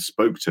I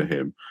spoke to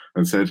him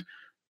and said,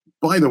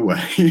 by the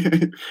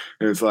way,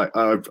 it's like,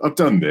 I've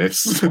done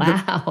this.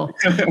 Wow.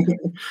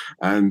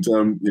 And,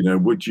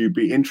 would you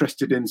be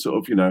interested in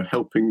sort of,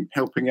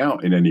 helping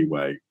out in any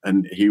way?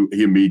 And he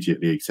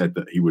immediately said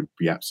that he would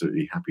be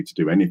absolutely happy to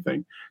do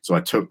anything. So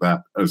I took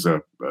that as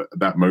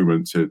that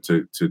moment to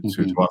ask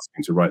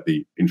him to write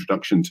the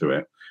introduction to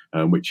it,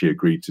 which he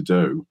agreed to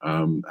do.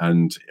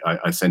 And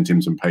I sent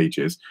him some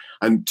pages.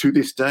 And to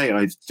this day,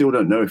 I still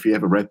don't know if he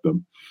ever read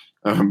them.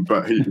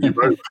 But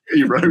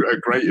he wrote a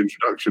great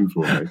introduction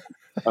for me.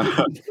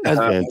 That's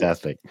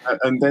fantastic.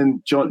 And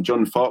then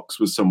John Fox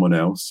was someone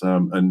else,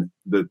 and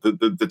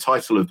the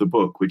title of the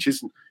book, which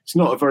it's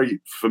not a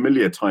very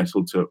familiar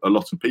title to a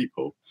lot of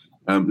people.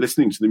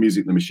 Listening to the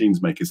Music the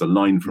Machines Make is a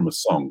line from a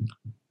song,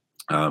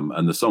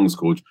 and the song's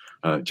called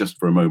 "Just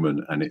for a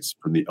Moment," and it's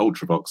from the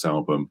Ultravox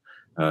album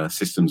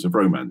 "Systems of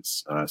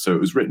Romance." So it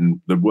was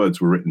written. The words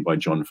were written by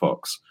John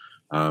Fox,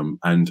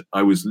 and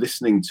I was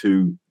listening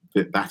to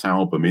that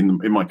album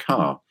in my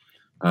car,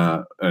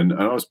 and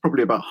I was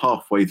probably about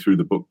halfway through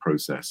the book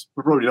process,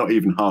 but probably not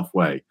even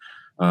halfway.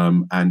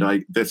 And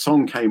the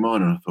song came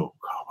on, and I thought,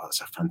 "God, that's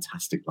a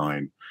fantastic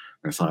line."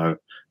 And it's like,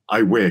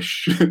 I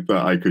wish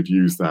that I could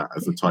use that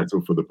as a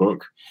title for the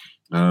book.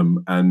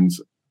 And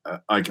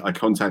I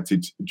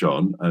contacted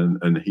John,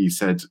 and he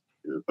said,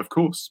 "Of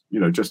course,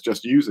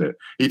 just use it."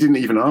 He didn't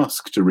even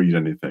ask to read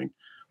anything.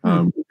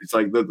 It's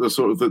like the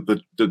sort of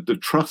the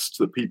trust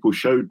that people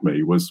showed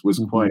me was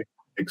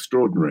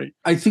extraordinary.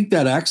 I think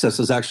that access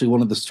is actually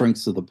one of the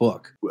strengths of the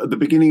book. At the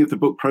beginning of the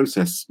book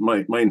process,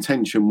 my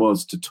intention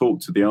was to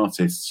talk to the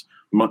artists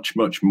much,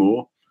 much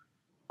more.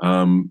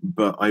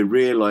 But I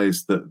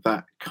realized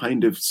that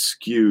kind of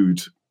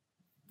skewed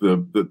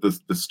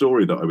the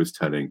story that I was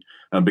telling.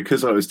 And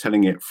because I was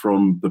telling it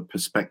from the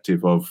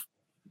perspective of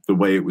the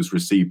way it was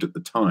received at the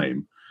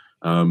time,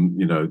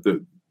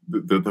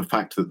 the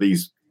fact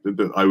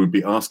that I would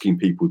be asking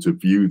people to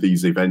view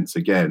these events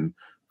again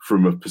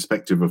from a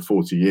perspective of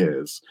 40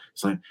 years.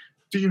 It's like,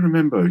 do you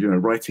remember,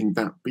 writing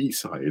that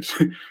B-side?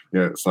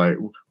 It's like,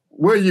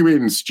 were you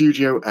in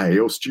Studio A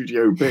or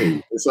Studio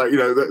B? It's like,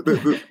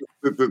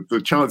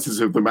 the chances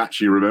of them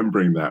actually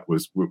remembering that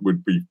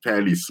would be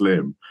fairly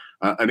slim.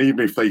 And even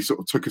if they sort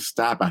of took a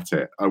stab at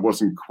it, I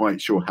wasn't quite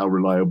sure how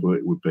reliable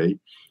it would be.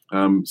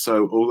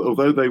 So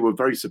although they were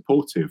very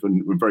supportive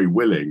and were very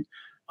willing,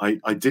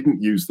 I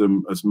didn't use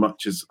them as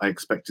much as I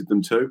expected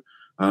them to.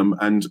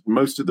 And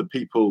most of the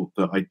people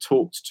that I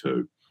talked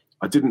to,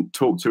 I didn't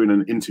talk to in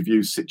an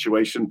interview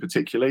situation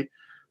particularly.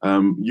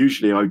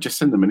 Usually I would just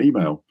send them an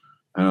email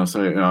and I'll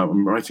say,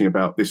 I'm writing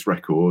about this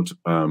record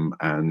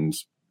and,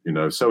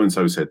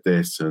 so-and-so said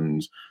this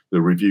and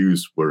the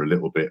reviews were a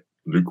little bit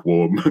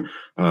lukewarm.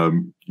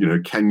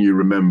 Can you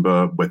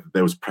remember whether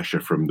there was pressure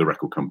from the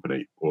record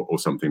company or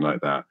something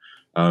like that?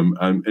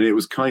 And it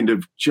was kind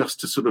of just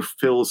to sort of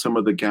fill some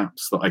of the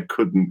gaps that I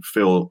couldn't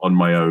fill on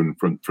my own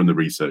from the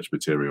research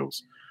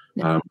materials.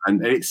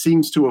 And it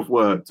seems to have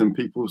worked and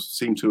people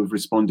seem to have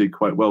responded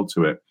quite well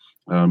to it.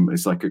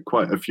 It's like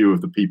quite a few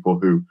of the people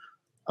who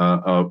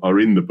are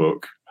in the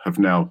book have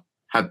now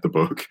had the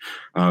book.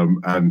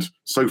 And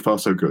so far,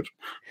 so good.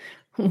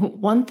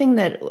 One thing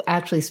that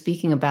actually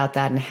speaking about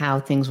that and how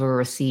things were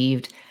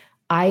received,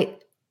 I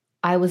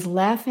was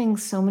laughing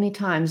so many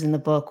times in the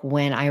book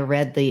when I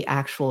read the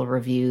actual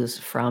reviews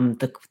from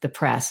the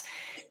press.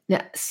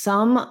 Now,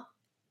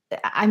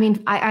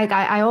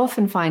 I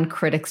often find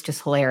critics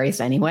just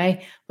hilarious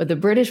anyway, but the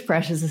British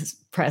press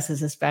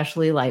is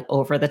especially like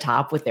over the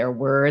top with their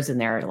words and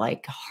their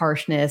like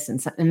harshness.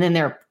 And then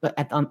they're,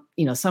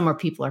 some are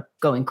people are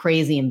going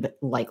crazy and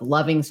like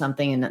loving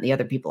something and the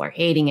other people are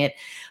hating it.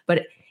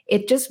 But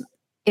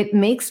it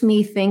makes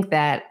me think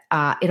that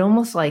it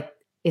almost like,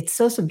 it's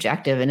so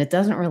subjective and it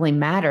doesn't really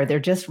matter. They're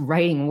just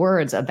writing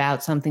words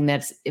about something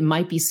it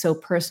might be so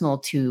personal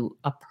to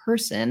a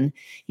person,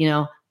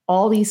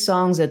 all these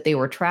songs that they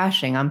were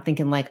trashing. I'm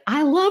thinking like,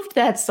 I loved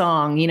that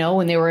song,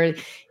 when they were,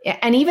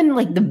 and even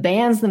like the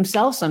bands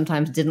themselves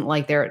sometimes didn't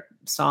like their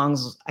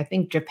songs. I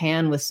think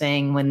Japan was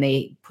saying when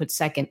they put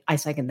I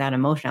Second That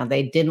Emotion out,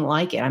 they didn't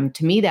like it.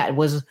 To me, that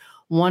was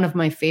one of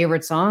my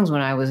favorite songs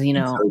when I was,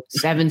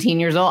 17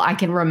 years old. I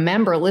can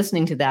remember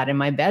listening to that in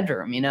my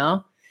bedroom,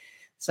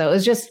 So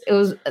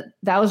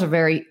that was a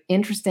very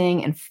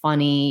interesting and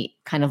funny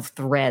kind of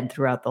thread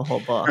throughout the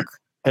whole book.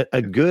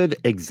 A good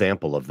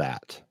example of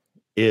that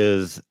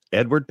is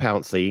Edward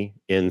Pouncey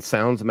in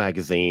Sounds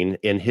Magazine.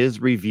 In his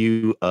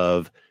review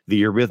of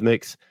the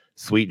Eurythmics'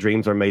 Sweet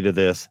Dreams Are Made of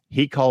This,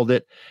 he called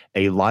it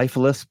a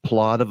lifeless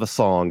plod of a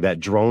song that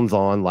drones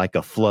on like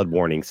a flood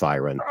warning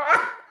siren.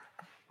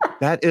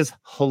 That is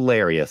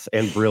hilarious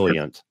and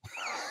brilliant.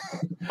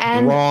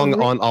 And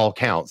wrong on all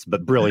counts,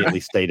 but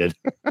brilliantly stated.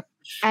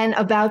 And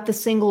about the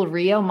single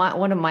Rio,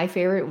 one of my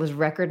favorite was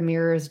Record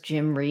Mirror's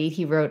Jim Reed.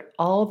 He wrote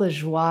all the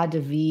joie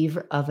de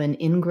vivre of an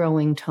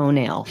ingrowing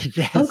toenail.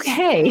 Yes.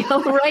 Okay,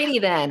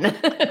 alrighty then.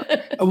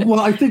 Well,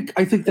 I think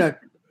that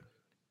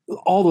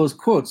all those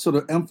quotes sort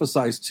of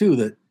emphasize too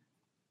that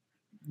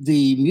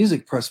the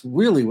music press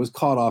really was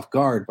caught off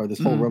guard by this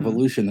whole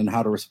revolution and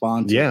how to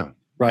respond to it.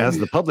 Right? As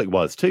the public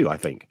was too, I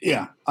think.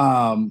 Yeah.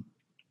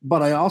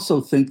 But I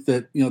also think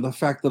that, the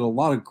fact that a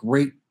lot of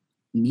great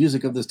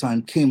music of this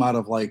time came out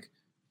of like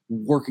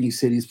working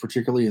cities,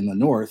 particularly in the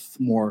North,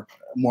 more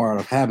out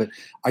of habit.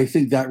 I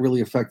think that really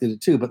affected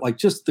it too. But like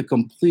just the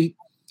complete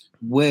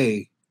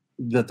way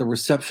that the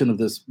reception of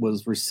this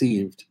was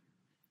received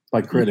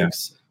by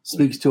critics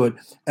speaks to it.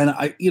 And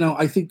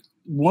I think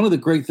one of the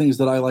great things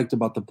that I liked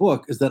about the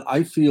book is that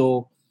I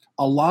feel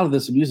a lot of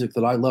this music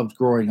that I loved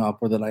growing up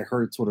or that I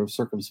heard sort of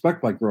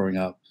circumspect by growing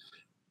up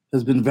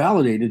has been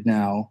validated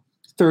now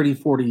 30,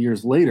 40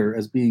 years later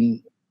as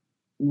being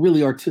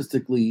really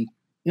artistically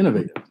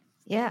innovative.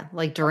 Yeah,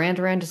 like Duran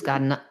Duran just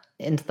got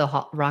into the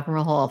Rock and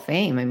Roll Hall of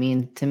Fame.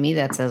 To me,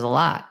 that says a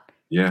lot.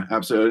 Yeah,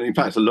 absolutely. In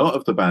fact, a lot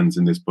of the bands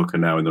in this book are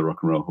now in the Rock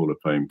and Roll Hall of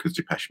Fame because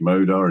Depeche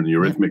Mode are and the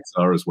Eurythmics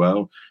are as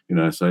well.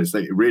 So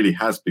it really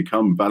has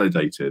become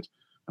validated.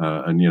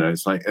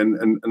 It's like,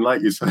 and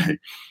like you say,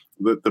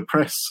 the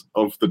press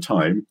of the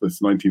time,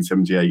 this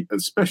 1978,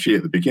 especially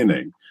at the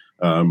beginning,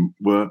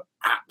 were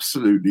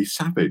absolutely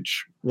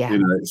savage. Yeah.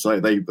 It's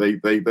like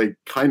they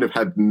kind of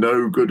had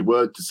no good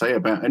word to say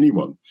about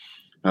anyone.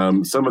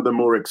 Some of the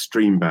more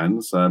extreme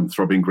bands,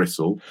 Throbbing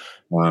Gristle,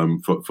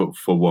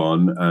 for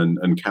one,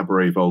 and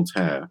Cabaret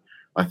Voltaire,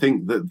 I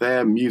think that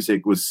their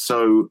music was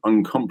so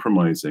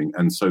uncompromising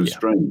and so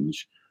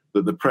strange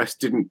that the press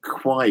didn't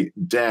quite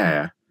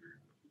dare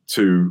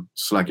to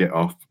slag it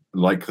off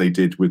like they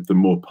did with the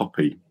more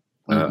poppy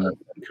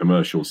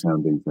commercial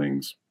sounding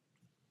things.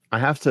 I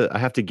have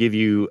to give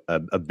you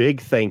a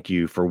big thank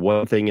you for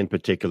one thing in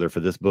particular for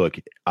this book.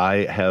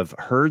 I have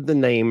heard the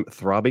name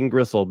Throbbing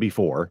Gristle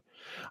before.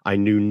 I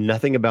knew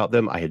nothing about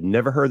them. I had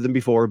never heard them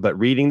before, but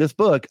reading this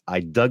book, I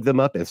dug them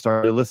up and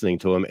started listening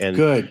to them. And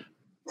good,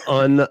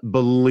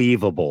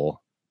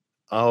 unbelievable.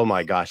 Oh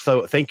my gosh.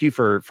 So thank you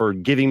for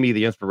giving me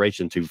the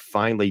inspiration to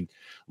finally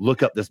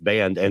look up this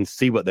band and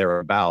see what they're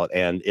about.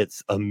 And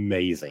it's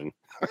amazing.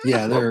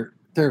 Yeah,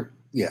 they're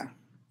Yeah,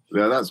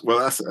 that's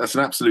an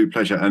absolute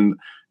pleasure. And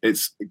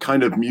it's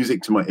kind of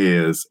music to my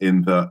ears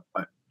in that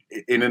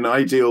in an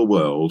ideal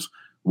world,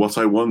 what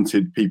I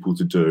wanted people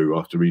to do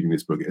after reading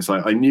this book, it's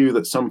like I knew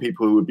that some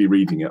people who would be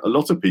reading it, a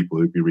lot of people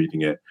who'd be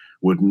reading it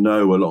would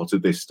know a lot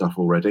of this stuff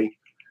already.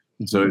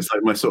 Mm-hmm. So it's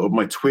like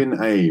my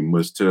twin aim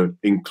was to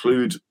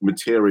include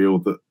material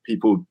that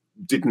people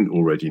didn't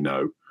already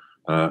know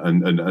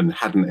and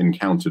hadn't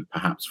encountered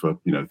perhaps for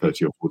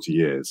 30 or 40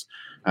 years.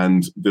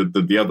 And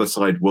the other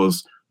side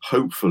was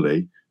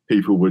hopefully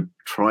people would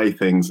try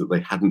things that they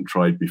hadn't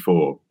tried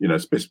before,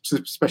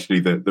 especially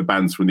the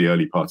bands from the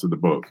early part of the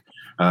book,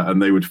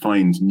 and they would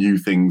find new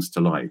things to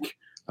like.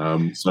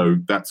 So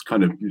that's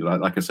kind of,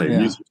 like I say,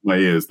 music to my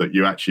ears that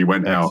you actually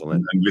went out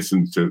and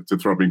listened to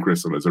Throbbing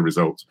Gristle as a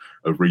result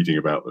of reading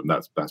about them.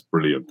 That's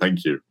brilliant.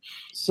 Thank you.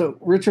 So,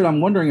 Richard,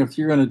 I'm wondering if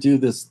you're going to do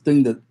this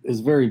thing that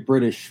is very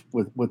British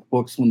with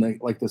books when they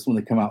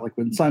come out, like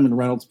when Simon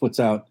Reynolds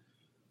puts out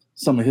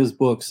some of his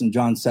books and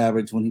John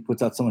Savage, when he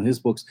puts out some of his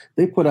books,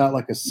 they put out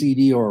like a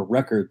CD or a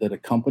record that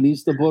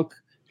accompanies the book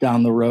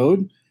down the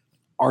road.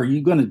 Are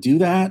you going to do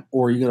that,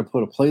 or are you going to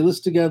put a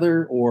playlist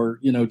together, or,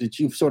 did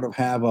you sort of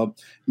have a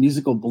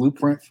musical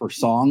blueprint for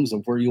songs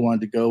of where you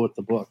wanted to go with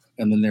the book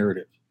and the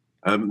narrative?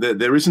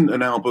 There isn't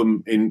an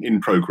album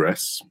in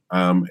progress.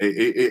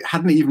 It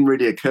hadn't even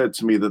really occurred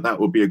to me that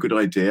would be a good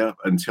idea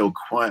until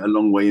quite a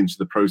long way into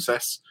the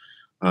process.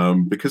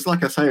 Because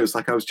like I say, it was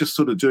like I was just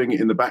sort of doing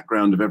it in the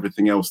background of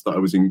everything else that I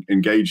was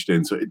engaged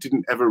in. So it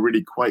didn't ever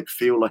really quite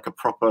feel like a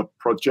proper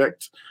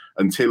project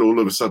until all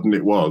of a sudden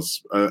it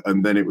was.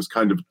 And then it was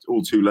kind of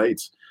all too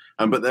late.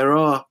 But there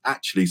are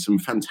actually some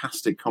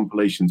fantastic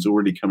compilations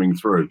already coming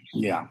through.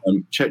 Yeah.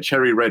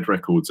 Cherry Red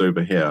Records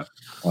over here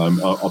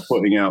are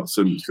putting out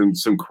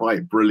some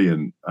quite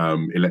brilliant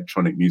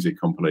electronic music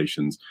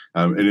compilations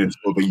in a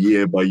sort of a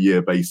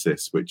year-by-year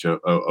basis, which are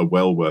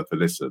well worth a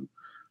listen.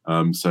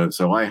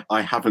 So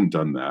I haven't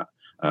done that,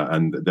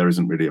 and there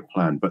isn't really a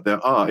plan. But there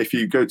are, if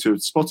you go to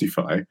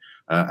Spotify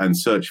and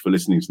search for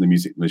Listening to the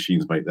Music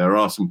Machines Make, there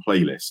are some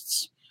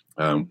playlists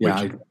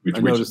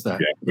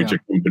which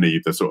accompany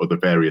the sort of the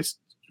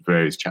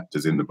various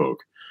chapters in the book.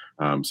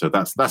 So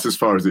that's as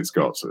far as it's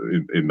got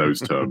in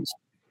those terms.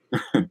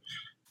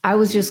 I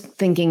was just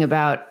thinking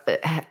about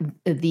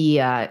the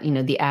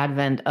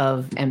advent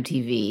of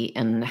MTV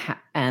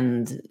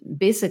and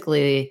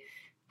basically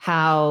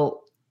how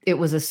it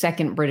was a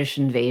second British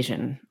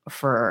invasion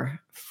for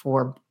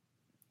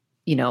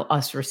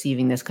us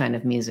receiving this kind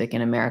of music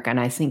in America. And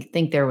I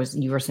think there was,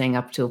 you were saying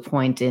up to a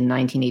point in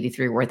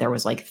 1983 where there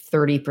was like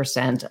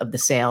 30% of the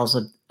sales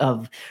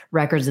of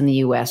records in the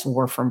US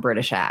were from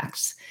British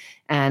acts.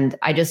 And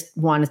I just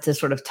wanted to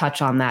sort of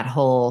touch on that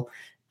whole,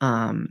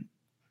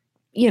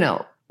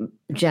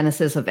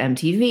 genesis of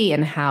MTV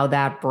and how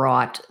that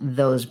brought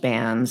those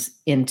bands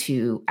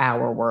into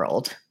our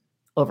world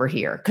over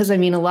here. Because, I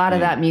mean, a lot of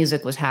that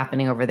music was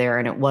happening over there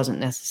and it wasn't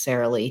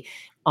necessarily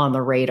on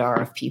the radar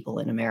of people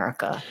in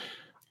America.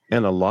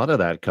 And a lot of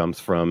that comes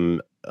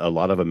from a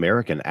lot of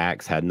American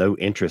acts had no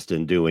interest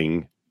in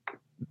doing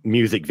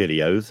music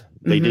videos.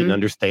 They didn't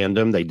understand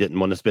them. They didn't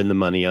want to spend the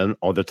money on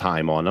all the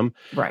time on them.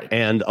 Right.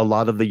 And a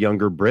lot of the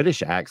younger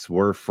British acts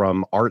were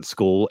from art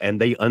school and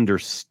they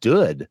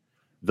understood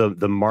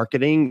the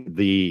marketing,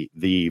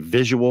 the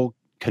visual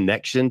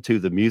connection to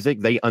the music.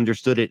 They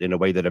understood it in a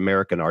way that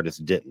American artists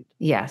didn't.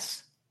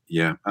 Yes.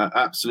 Yeah,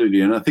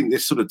 absolutely. And I think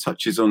this sort of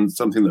touches on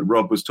something that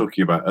Rob was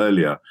talking about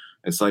earlier.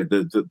 It's like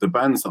the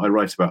bands that I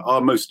write about are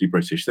mostly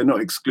British. They're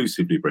not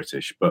exclusively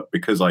British, but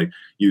because I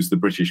use the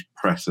British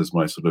press as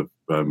my sort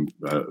of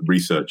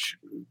research,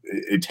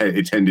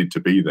 it tended to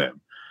be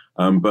them.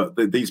 But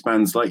these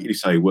bands, like you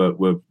say, were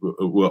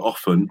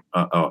often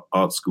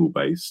art school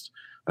based.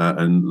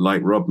 And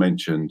like Rob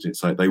mentioned,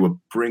 it's like they were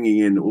bringing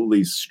in all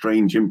these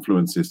strange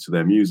influences to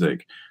their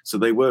music. So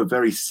they were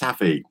very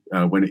savvy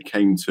when it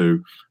came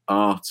to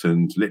art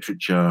and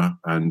literature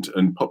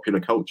and popular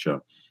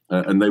culture.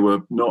 And they were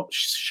not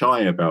shy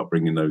about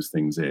bringing those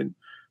things in.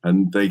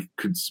 And they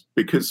could,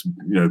 because,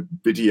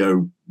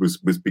 video was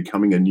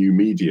becoming a new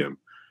medium,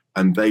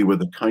 and they were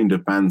the kind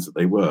of bands that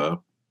they were,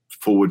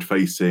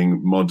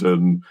 forward-facing,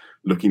 modern,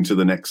 looking to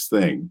the next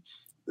thing,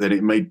 then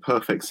it made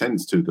perfect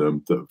sense to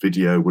them that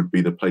video would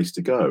be the place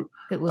to go.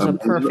 It was a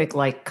perfect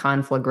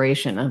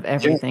conflagration of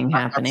everything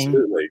happening.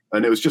 Absolutely.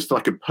 And it was just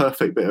like a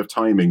perfect bit of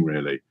timing,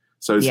 really.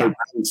 So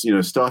bands,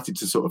 started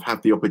to sort of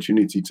have the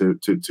opportunity to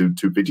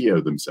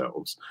video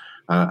themselves,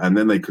 and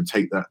then they could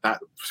take that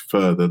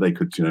further. They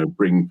could,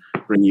 bring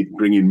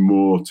in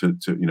more to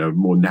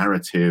more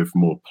narrative,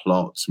 more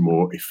plot,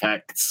 more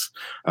effects,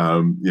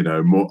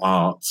 more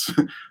art,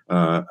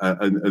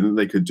 and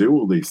they could do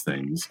all these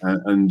things.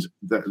 And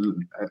that,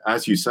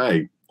 as you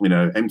say,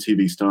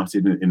 MTV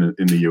started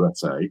in the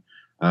USA.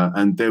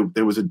 And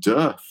there was a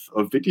dearth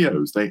of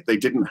videos. They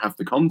didn't have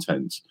the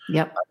content.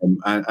 Yep.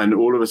 And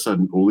all of a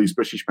sudden, all these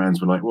British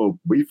bands were like, "Well,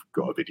 we've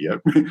got a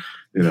video."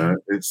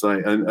 It's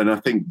like, and I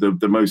think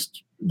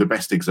the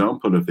best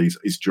example of these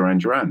is Duran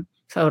Duran.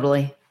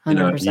 Totally,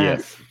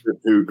 100%.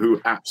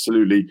 Who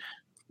absolutely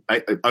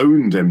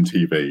owned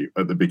MTV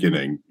at the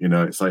beginning.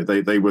 It's like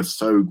they were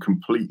so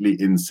completely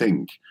in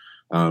sync.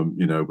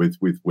 With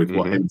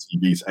what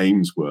MTV's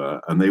aims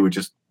were, and they were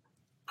just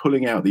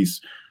pulling out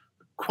these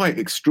quite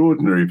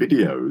extraordinary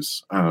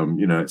videos.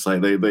 It's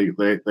like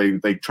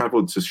they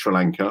traveled to Sri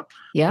Lanka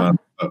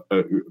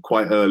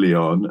quite early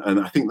on, and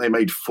I think they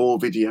made 4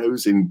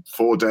 videos in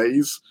 4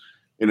 days.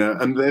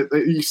 And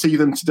you see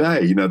them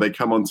today. They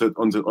come onto the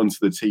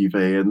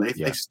TV, and they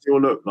still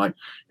look like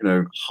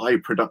high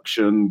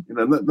production.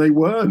 They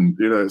weren't.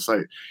 It's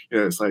like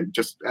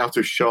just out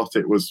of shot.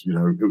 It was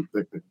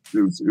it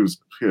was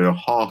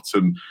hot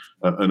and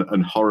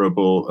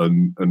horrible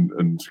and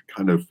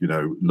kind of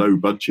low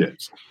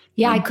budget.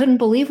 Yeah, I couldn't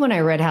believe when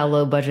I read how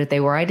low budget they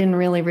were. I didn't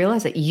really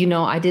realize it.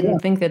 I didn't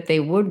think that they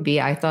would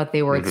be. I thought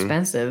they were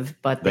expensive,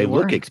 but they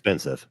look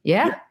expensive.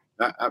 Yeah,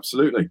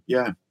 absolutely.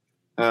 Yeah.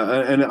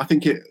 And I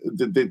think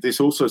this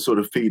also sort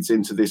of feeds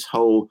into this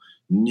whole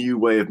new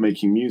way of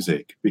making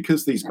music,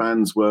 because these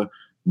bands were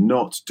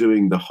not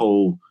doing the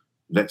whole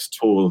let's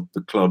tour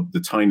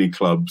the tiny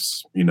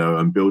clubs,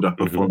 and build up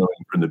a following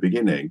from the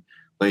beginning.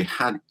 They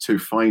had to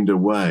find a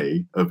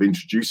way of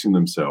introducing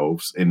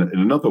themselves in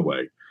another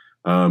way.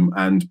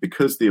 And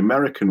because the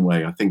American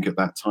way, I think at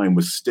that time,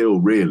 was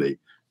still really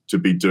to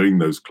be doing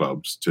those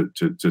clubs, to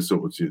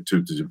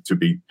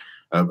be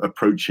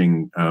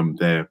approaching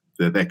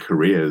their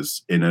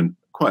careers in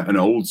quite an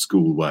old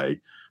school way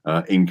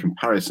in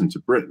comparison to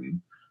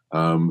Britain.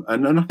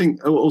 And I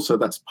think also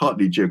that's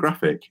partly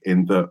geographic,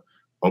 in that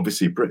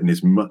obviously Britain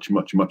is much,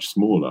 much, much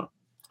smaller.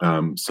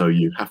 So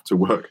you have to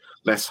work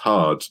less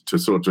hard to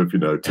sort of,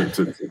 to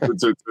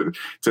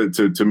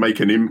make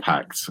an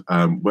impact.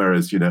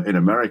 Whereas, in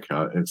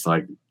America, it's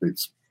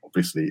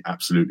obviously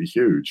absolutely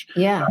huge.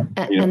 Yeah.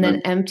 And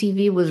then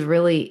MTV was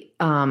really,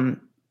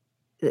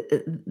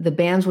 the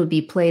bands would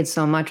be played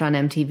so much on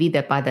MTV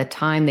that by the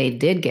time they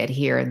did get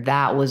here,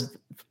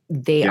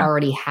 they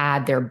already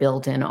had their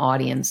built-in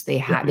audience.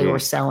 They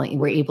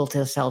were able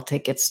to sell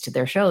tickets to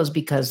their shows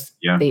because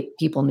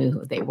people knew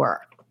who they were.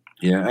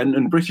 Yeah,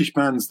 and British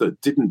bands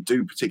that didn't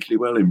do particularly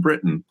well in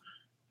Britain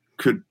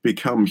could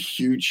become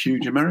huge,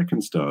 huge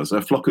American stars.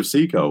 A Flock of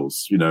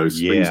Seagulls, springs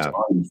to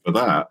mind for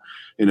that,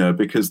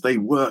 because they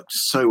worked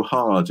so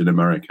hard in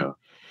America,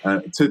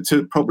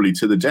 to probably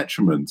to the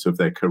detriment of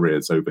their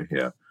careers over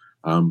here.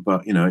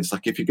 But, it's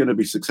like, if you're going to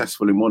be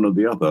successful in one or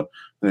the other,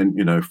 then,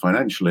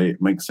 financially it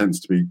makes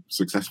sense to be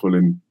successful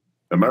in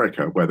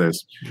America, where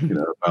there's,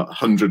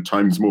 100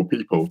 times more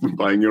people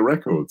buying your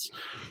records.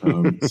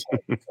 So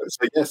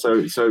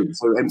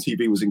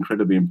MTV was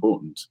incredibly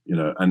important,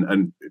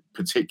 and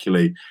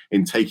particularly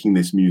in taking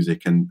this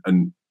music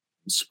and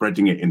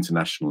spreading it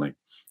internationally.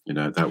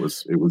 It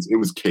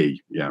was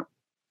key. Yeah.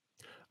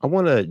 I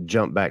want to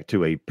jump back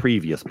to a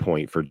previous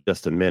point for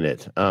just a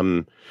minute.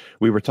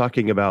 We were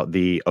talking about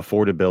the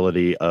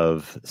affordability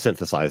of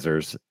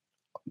synthesizers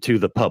to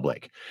the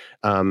public.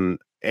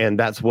 And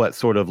that's what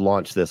sort of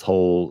launched this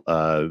whole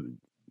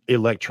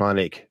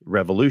electronic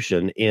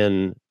revolution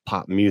in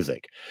pop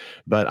music.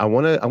 But I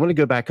want to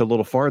go back a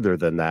little farther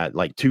than that,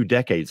 like 2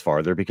 decades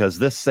farther, because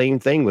this same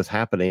thing was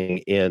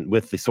happening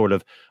with the sort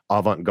of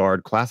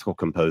avant-garde classical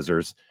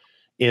composers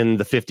in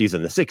the 50s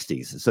and the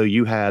 60s. So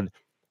you had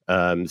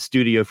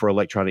Studio for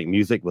Electronic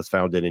Music was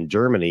founded in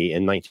Germany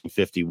in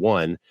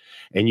 1951,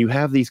 and you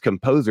have these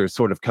composers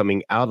sort of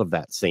coming out of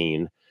that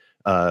scene.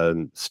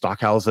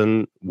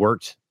 Stockhausen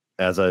worked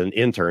as an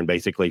intern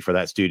basically for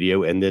that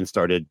studio, and then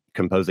started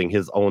composing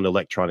his own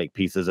electronic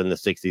pieces in the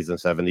 60s and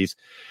 70s.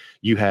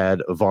 You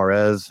had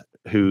Varese,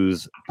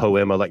 whose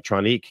Poème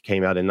Électronique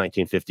came out in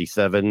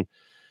 1957.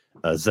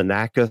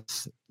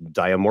 Xenakis,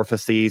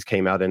 Diamorphoses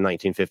came out in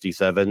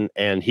 1957,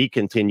 and he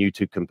continued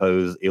to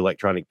compose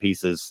electronic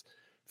pieces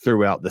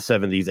throughout the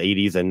 70s,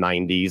 80s, and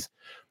 90s.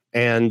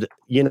 And,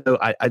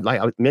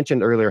 I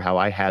mentioned earlier how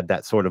I had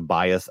that sort of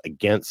bias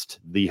against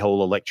the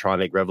whole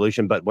electronic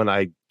revolution. But when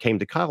I came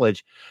to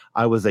college,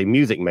 I was a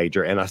music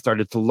major, and I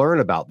started to learn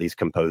about these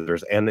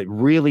composers, and it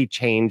really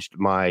changed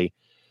my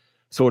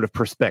sort of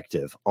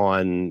perspective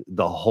on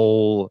the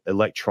whole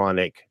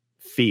electronic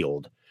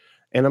field.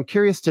 And I'm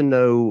curious to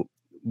know,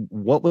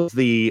 what was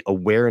the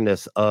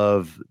awareness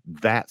of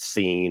that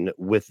scene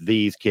with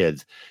these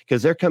kids?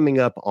 Because they're coming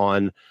up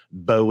on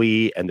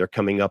Bowie, and they're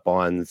coming up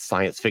on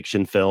science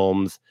fiction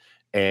films.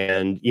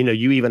 And,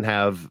 you even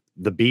have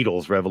the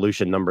Beatles'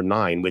 Revolution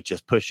 #9, which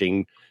is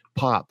pushing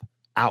pop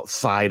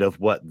outside of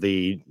what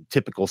the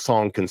typical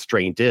song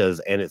constraint is,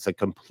 and it's a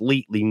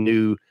completely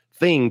new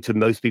thing to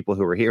most people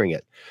who are hearing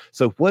it.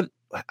 So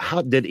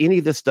how did any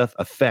of this stuff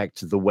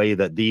affect the way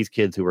that these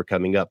kids who are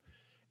coming up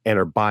and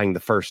are buying the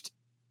first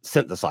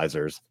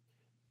synthesizers,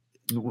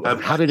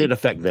 how did it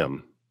affect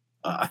them?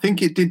 I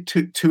think it did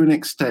to an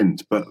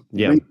extent, but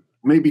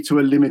maybe to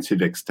a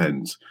limited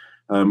extent.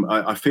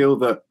 I feel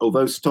that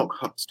although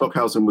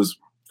Stockhausen was,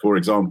 for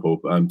example,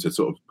 to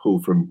sort of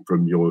pull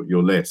from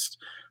your list,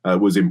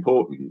 was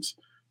important,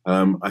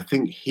 I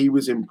think he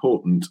was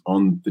important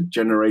on the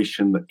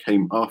generation that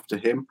came after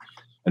him.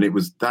 And it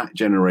was that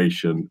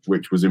generation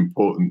which was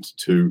important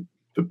to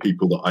the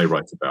people that I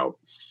write about.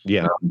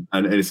 Yeah.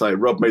 And it's like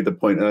Rob made the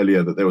point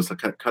earlier that there was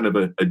like a kind of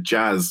a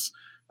jazz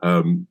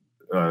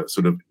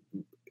sort of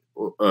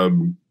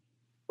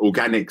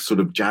organic sort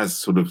of jazz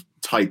sort of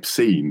type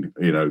scene,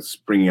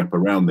 springing up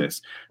around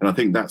this. And I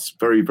think that's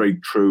very, very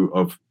true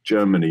of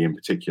Germany in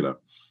particular.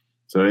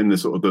 So in the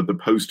sort of the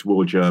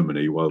post-war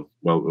Germany, while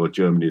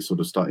Germany is sort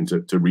of starting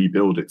to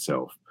rebuild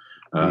itself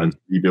and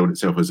rebuild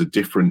itself as a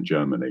different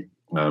Germany,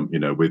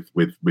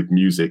 with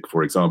music,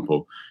 for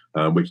example,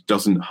 which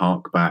doesn't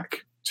hark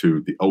back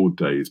to the old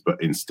days,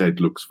 but instead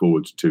looks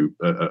forward to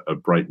a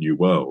bright new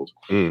world.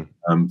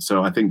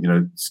 So I think,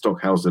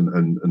 Stockhausen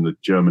and the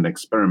German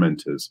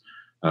experimenters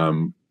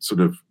sort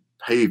of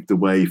paved the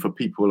way for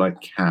people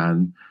like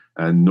Can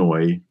and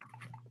Neu,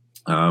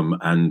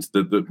 and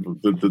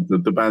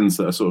the bands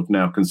that are sort of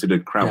now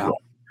considered krautrock,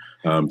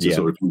 to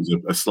sort of use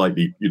a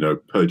slightly,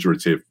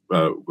 pejorative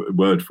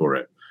word for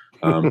it.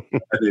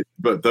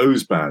 But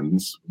those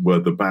bands were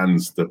the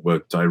bands that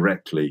were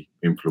directly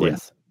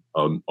influenced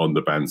on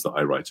the bands that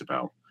I write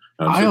about.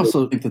 I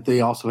also think that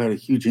they also had a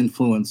huge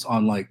influence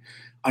on like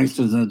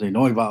Einstürzende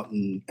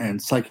Neubauten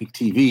and Psychic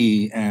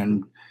TV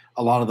and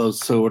a lot of those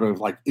sort of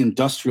like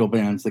industrial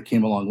bands that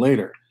came along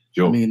later.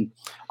 Sure. I mean,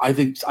 I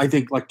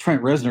think like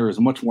Trent Reznor is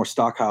much more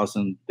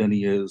Stockhausen than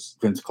he is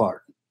Vince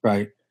Clarke,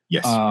 right?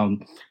 Yes. So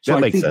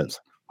that makes sense.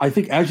 I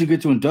think as you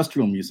get to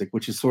industrial music,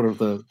 which is sort of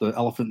the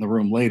elephant in the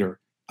room later,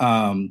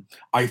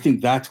 I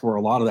think that's where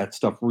a lot of that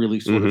stuff really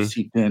sort of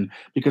seeped in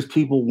because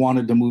people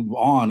wanted to move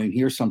on and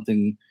hear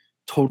something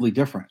totally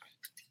different.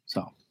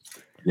 So,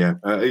 yeah,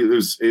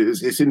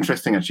 it's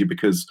interesting actually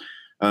because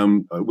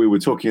we were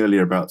talking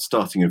earlier about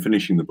starting and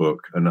finishing the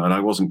book, and I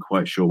wasn't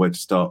quite sure where to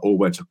start or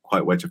where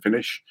to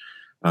finish.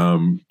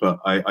 But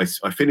I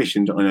finished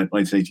in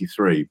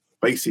 1983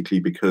 basically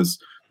because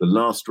the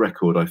last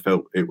record I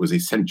felt it was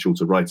essential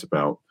to write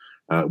about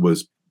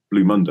was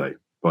Blue Monday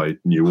by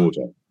New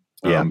Order.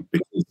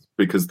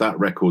 Because that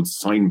record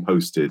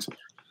signposted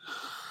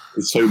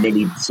so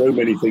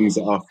many things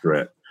after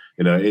it.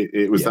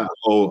 It was that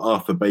whole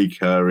Arthur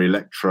Baker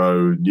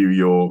electro New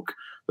York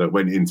that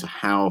went into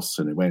house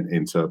and it went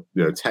into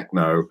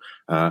techno,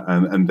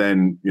 and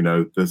then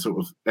the sort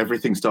of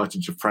everything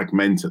started to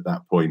fragment at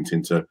that point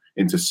into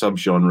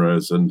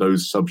subgenres, and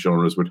those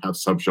subgenres would have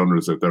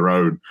subgenres of their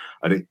own,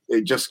 and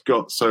it just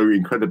got so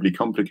incredibly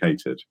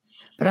complicated.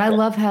 But I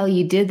love how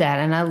you did that.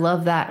 And I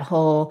love that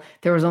whole,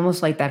 there was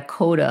almost like that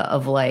coda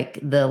of like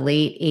the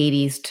late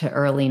 80s to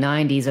early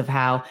 90s of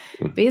how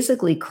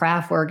basically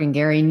Kraftwerk and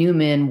Gary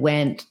Newman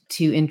went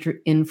to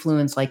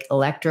influence like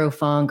electro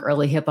funk,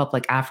 early hip hop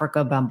like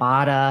Africa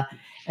Bambaataa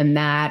and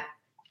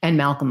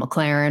Malcolm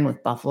McLaren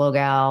with Buffalo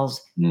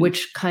Gals,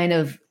 which kind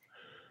of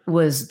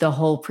was the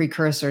whole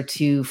precursor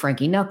to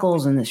Frankie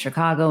Knuckles and the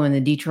Chicago and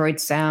the Detroit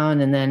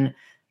sound and then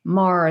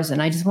Mars.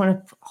 And I just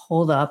want to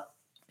hold up,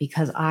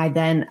 because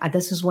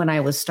this is when I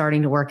was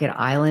starting to work at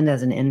Island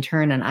as an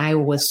intern, and I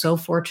was so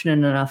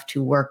fortunate enough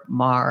to work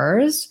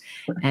Mars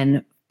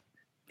and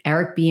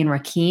Eric B. and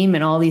Rakim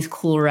and all these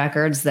cool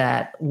records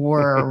that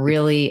were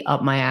really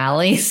up my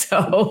alley.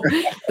 So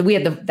we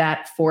had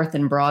that 4th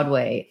and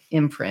Broadway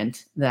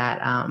imprint that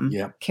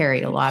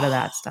carried a lot of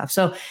that stuff.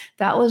 So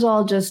that was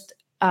all just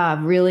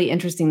really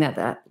interesting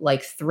that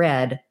like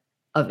thread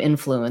of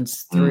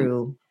influence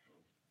through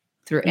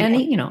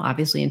any,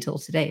 obviously until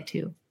today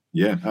too.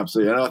 Yeah,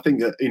 absolutely. And I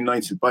think that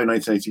by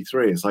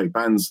 1983, it's like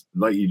bands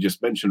like you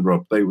just mentioned,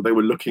 Rob, they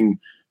were looking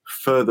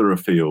further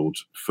afield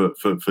for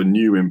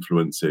new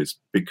influences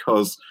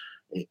because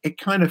it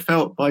kind of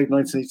felt by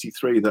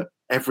 1983 that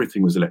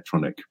everything was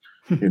electronic.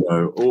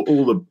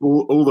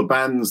 All the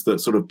bands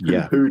that sort of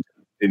poo-pooed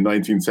in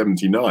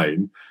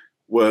 1979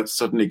 were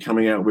suddenly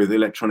coming out with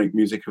electronic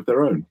music of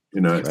their own.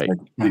 It's like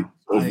it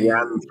sort of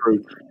ran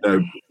through.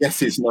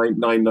 Yes, it's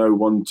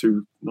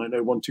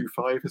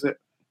 90125, is it?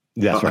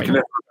 That's right. I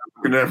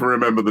can never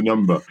remember the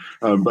number,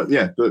 but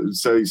yeah.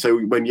 So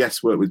when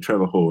Yes worked with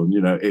Trevor Horn,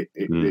 it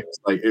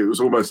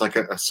was almost like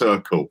a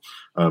circle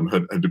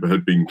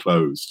had been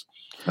closed.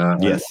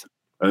 Yes,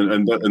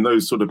 and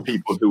those sort of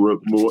people who were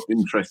more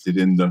interested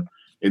in the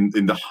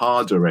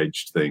harder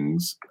edged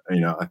things,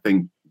 I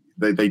think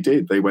they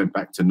did. They went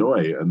back to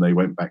Neu and they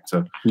went back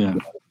to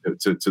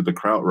the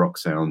krautrock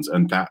sounds,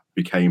 and that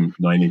became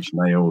Nine Inch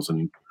Nails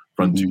and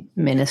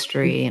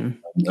Ministry and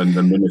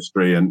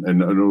Ministry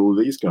and all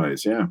these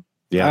guys. Yeah.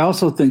 I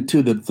also think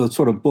too that the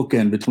sort of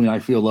bookend between I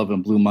Feel Love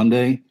and Blue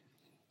Monday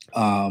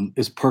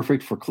is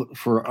perfect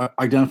for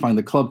identifying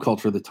the club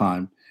culture of the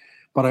time.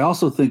 But I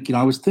also think,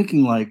 I was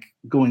thinking like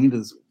going into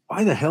this,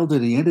 why the hell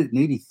did he end it in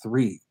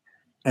 83?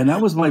 And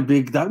that was my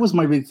big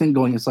thing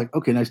going. It's like,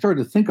 okay, and I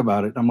started to think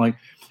about it. I'm like,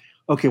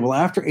 okay, well,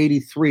 after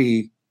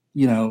 83,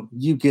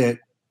 you get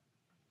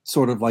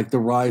sort of like the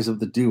rise of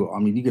the duo. I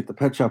mean, you get the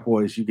Pet Shop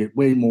Boys, you get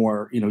way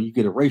more, you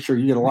get Erasure,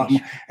 you get a lot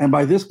more. And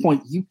by this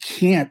point, you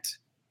can't,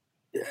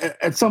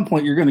 at some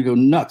point, you're going to go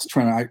nuts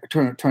trying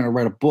to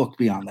write a book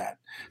beyond that.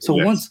 So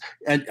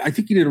and I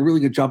think you did a really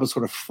good job of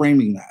sort of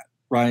framing that,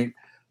 right?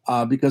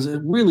 Because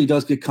it really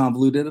does get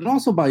convoluted. And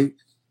also by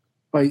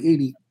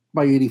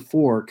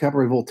 84,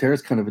 Cabaret Voltaire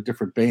is kind of a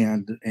different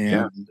band.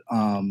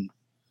 And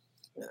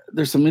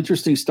there's some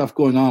interesting stuff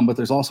going on, but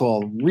there's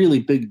also a really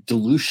big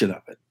dilution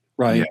of it,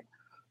 right?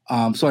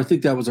 Yeah. So I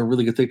think that was a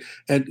really good thing.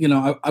 And,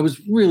 I was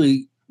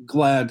really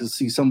glad to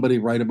see somebody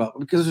write about,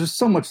 because there's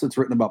so much that's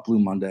written about Blue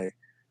Monday.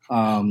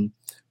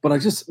 But I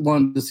just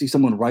wanted to see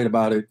someone write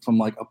about it from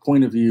like a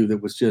point of view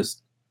that was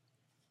just,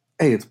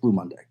 hey, it's Blue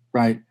Monday,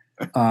 right?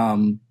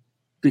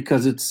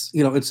 Because it's,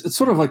 it's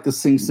sort of like the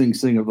sing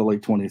of the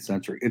late 20th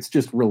century. It's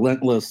just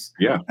relentless,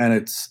 and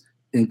it's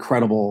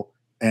incredible,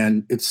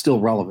 and it's still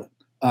relevant.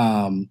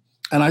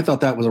 And I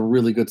thought that was a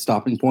really good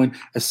stopping point,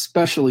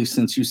 especially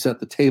since you set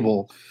the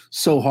table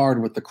so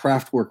hard with the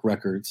Kraftwerk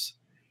records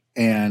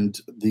and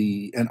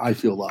I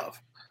Feel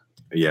Love.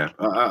 Yeah,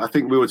 I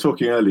think we were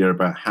talking earlier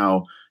about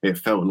how it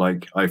felt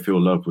like I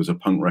Feel Love was a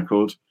punk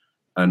record,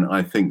 and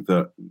I think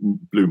that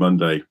Blue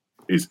Monday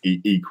is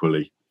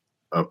equally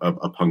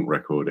a punk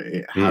record.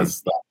 It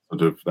has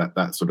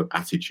that sort of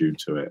attitude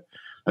to it.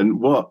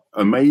 And what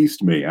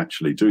amazed me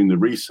actually doing the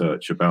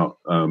research about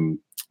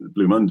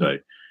Blue Monday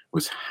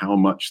was how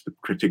much the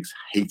critics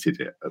hated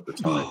it at the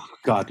time. Oh,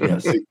 God,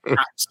 yes. It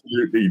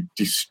absolutely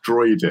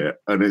destroyed it.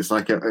 And it's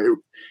like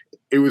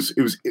it was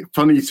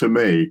funny to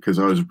me because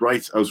I was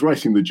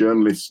writing the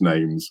journalists'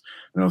 names,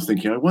 and I was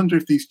thinking, I wonder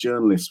if these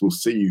journalists will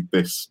see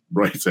this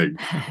writing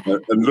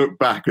and look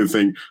back and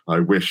think, I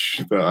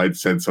wish that I'd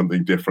said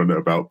something different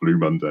about Blue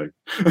Monday.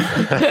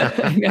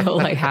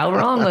 Like, how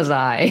wrong was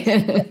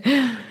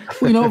I?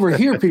 Over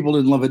here, people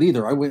didn't love it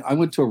either. I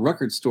went to a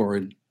record store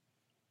and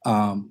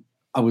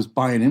I was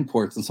buying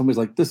imports, and somebody's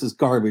like, "This is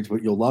garbage,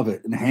 but you'll love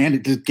it,"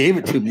 and just gave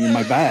it to me in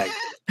my bag.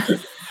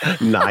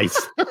 Nice.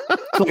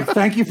 So, like,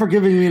 thank you for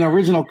giving me an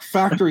original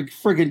factory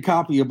friggin'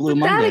 copy of Blue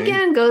Monday. That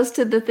again goes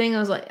to the thing. I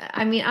was like,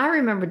 I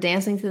remember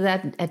dancing to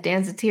that at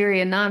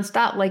Danceteria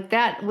nonstop. Like,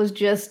 that was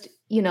just,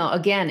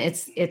 again,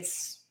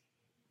 it's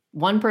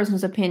one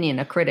person's opinion,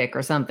 a critic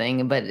or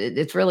something, but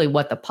it's really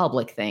what the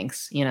public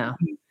thinks.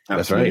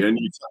 That's right. And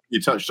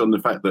you touched on the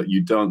fact that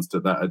you danced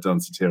at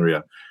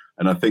Danceteria.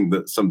 And I think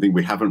that something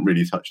we haven't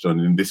really touched on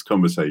in this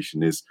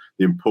conversation is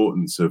the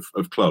importance of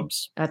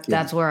clubs.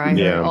 That's where I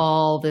heard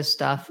all this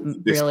stuff,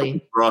 this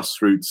really.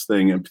 Grassroots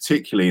thing, and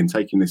particularly in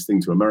taking this thing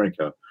to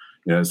America.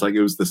 It's like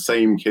it was the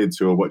same kids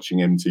who were watching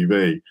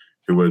MTV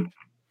who were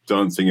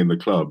dancing in the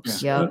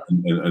clubs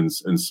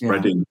and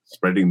spreading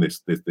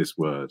this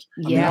word.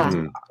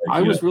 Yeah.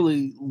 I was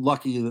really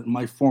lucky that in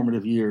my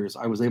formative years,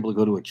 I was able to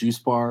go to a juice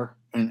bar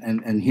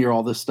and hear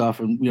all this stuff.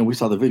 And, we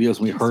saw the videos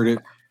and we heard it.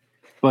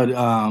 But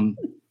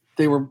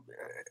we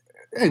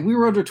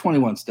were under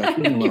 21, Steph.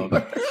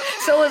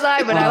 So was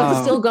I, but I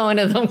was still going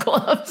to them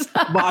clubs.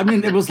 But I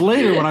mean, it was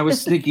later when I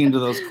was sneaking into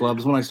those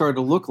clubs when I started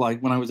to look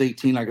like, when I was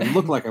 18, I could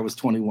look like I was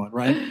 21,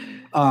 right?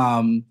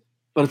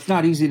 But it's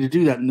not easy to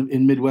do that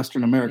in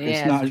Midwestern America. Yeah,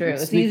 it's not true.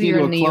 It's easier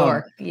in New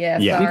York. Yeah.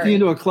 Sneaking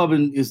into a club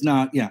is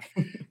not,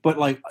 But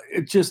like,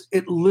 it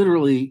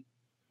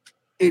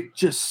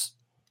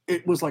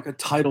was like a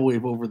tidal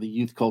wave over the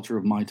youth culture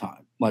of my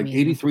time. Like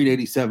 83 to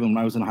 87, when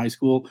I was in high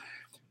school,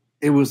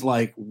 it was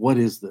like, what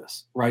is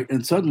this? Right.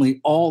 And suddenly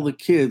all the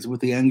kids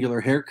with the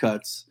angular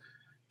haircuts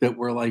that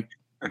were like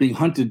being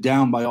hunted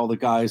down by all the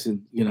guys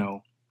in,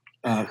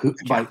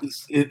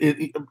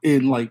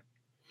 in like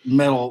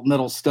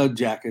metal stud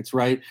jackets,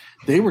 right?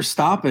 They were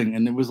stopping,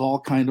 and it was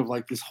all kind of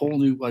like this whole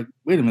new, like,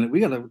 wait a minute,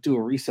 we got to do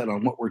a reset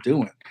on what we're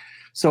doing.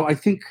 So I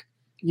think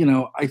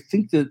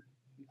that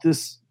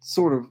this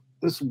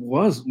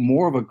was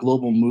more of a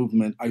global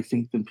movement, I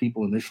think, than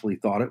people initially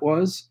thought it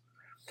was.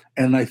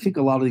 And I think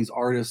a lot of these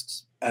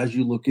artists, as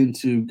you look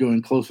into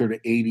going closer to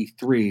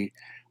 83,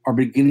 are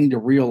beginning to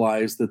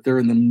realize that they're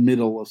in the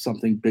middle of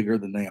something bigger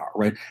than they are,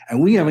 right?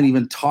 And we haven't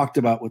even talked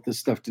about what this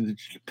stuff did to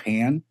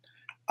Japan.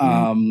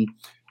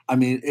 I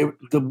mean,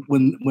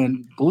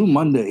 when Blue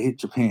Monday hit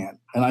Japan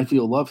and I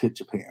Feel Love hit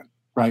Japan,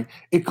 right?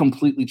 It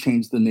completely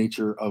changed the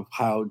nature of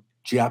how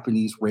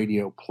Japanese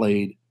radio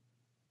played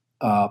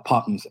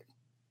pop music.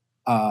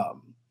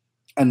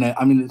 And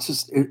I mean,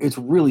 it's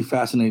really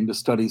fascinating to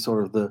study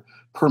sort of the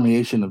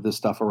permeation of this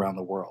stuff around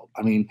the world.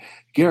 I mean,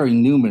 Gary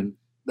Newman,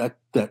 that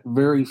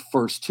very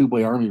first Two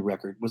Boy Army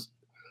record was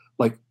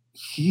like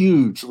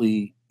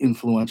hugely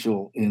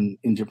influential in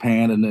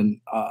Japan. And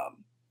then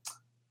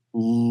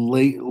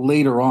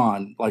later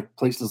on, like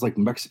places like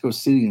Mexico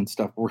City and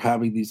stuff were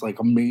having these like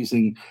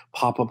amazing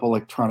pop-up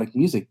electronic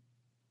music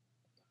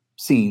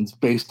scenes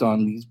based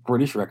on these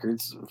British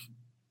records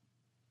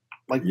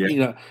Like,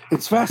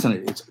 it's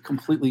fascinating. It's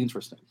completely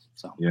interesting.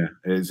 So yeah,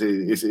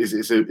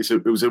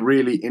 it was a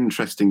really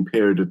interesting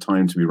period of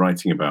time to be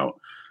writing about,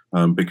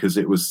 because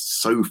it was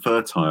so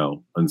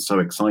fertile and so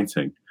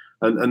exciting.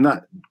 And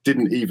that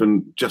didn't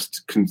even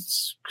just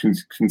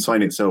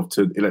consign itself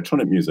to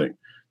electronic music.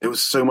 There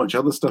was so much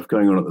other stuff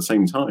going on at the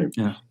same time.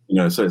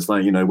 Yeah. So it's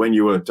like, when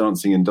you were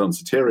dancing in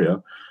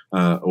Danceteria,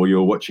 or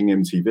you're watching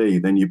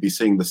MTV, then you'd be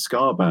seeing the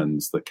ska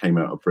bands that came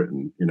out of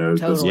Britain,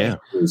 Totally. the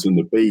Beatles and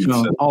the Beats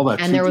and all that.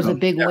 And there was a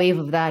big wave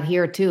of that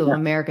here too, of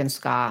American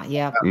ska.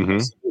 Yeah. Mm-hmm.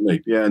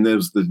 Absolutely. Yeah. And there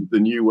was the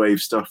new wave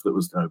stuff that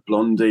was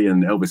Blondie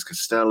and Elvis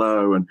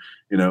Costello and,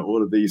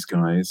 all of these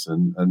guys.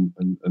 And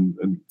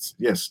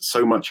yes,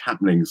 so much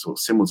happening sort of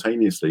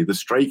simultaneously. The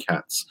Stray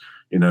Cats,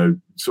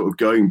 sort of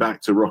going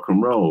back to rock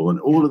and roll, and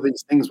all of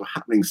these things were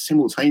happening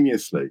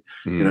simultaneously.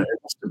 It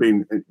must have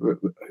been,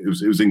 it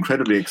was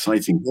incredibly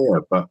exciting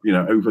here, but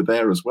over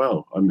there as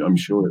well. I'm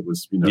sure it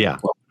was,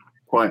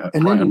 quite.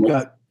 And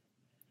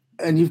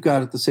then you've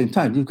got at the same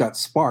time, you've got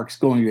Sparks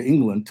going to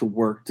England to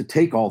work to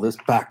take all this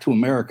back to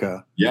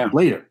America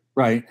later,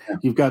 right? Yeah.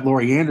 You've got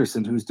Laurie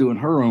Anderson who's doing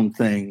her own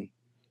thing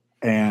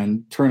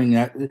and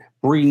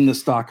bringing the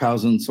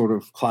Stockhausen sort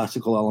of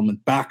classical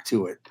element back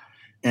to it,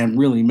 and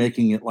really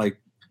making it like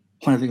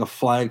planting a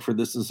flag for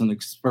this as an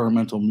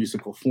experimental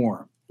musical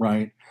form,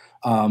 right?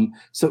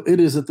 So it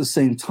is at the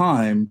same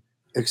time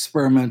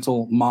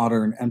experimental,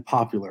 modern, and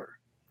popular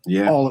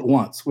all at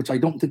once, which I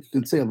don't think you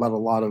can say about a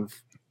lot of...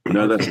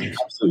 No, that's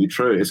absolutely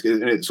true.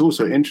 It's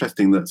also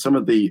interesting that some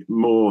of the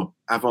more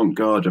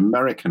avant-garde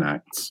American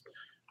acts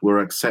were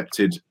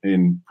accepted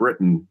in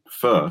Britain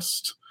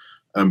first,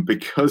 and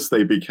because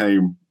they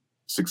became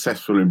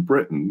successful in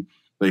Britain,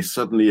 they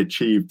suddenly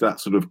achieved that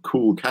sort of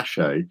cool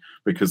cachet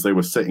because they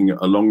were sitting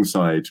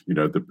alongside,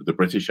 the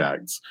British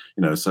acts.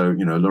 So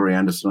Laurie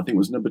Anderson, I think,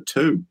 was number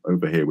 2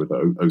 over here with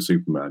Oh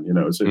Superman.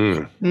 It's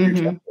a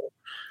huge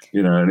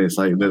and it's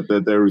like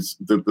there is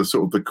the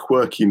sort of the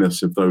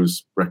quirkiness of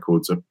those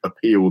records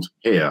appealed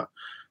here,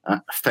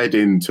 fed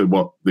into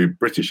what the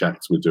British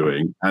acts were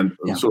doing, and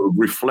sort of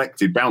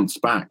reflected,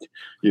 bounced back,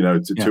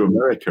 to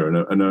America,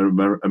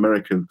 and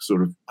America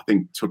sort of, I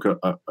think, took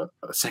a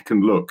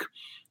second look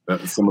at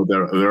some of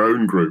their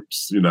own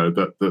groups,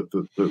 that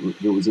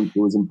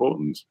was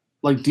important.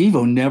 Like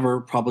Devo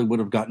never probably would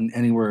have gotten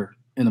anywhere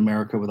in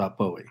America without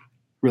Bowie,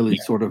 really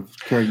sort of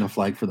carrying the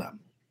flag for them.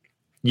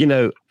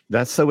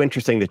 That's so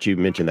interesting that you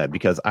mentioned that,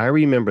 because I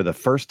remember the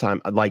first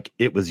time, like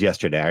it was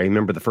yesterday, I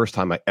remember the first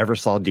time I ever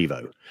saw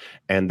Devo,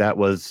 and that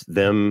was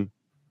them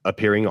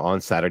appearing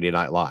on Saturday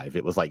Night Live.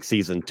 It was like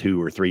season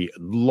 2 or 3,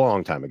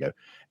 long time ago.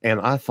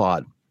 And I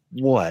thought,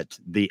 what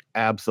the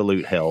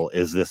absolute hell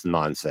is this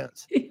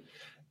nonsense?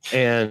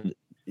 And,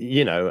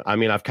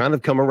 I've kind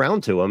of come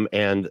around to them.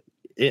 And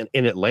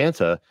in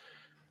Atlanta,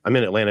 I'm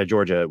in Atlanta,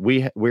 Georgia.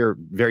 We're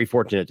very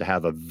fortunate to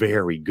have a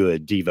very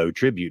good Devo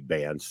tribute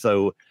band.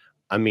 So,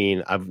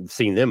 I've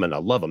seen them and I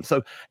love them.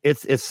 So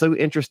it's so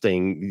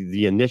interesting,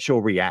 the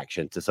initial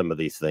reaction to some of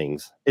these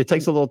things. It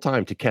takes a little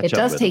time to catch up. It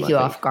does take you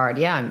off guard.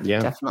 Yeah,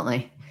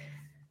 definitely.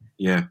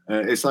 Yeah,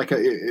 it's like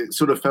it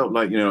sort of felt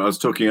like, I was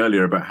talking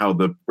earlier about how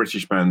the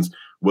British bands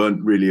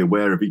weren't really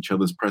aware of each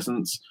other's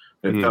presence.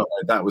 It felt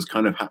like that was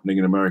kind of happening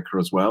in America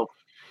as well,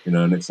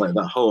 and it's like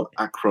that whole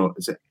Akron.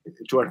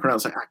 Do I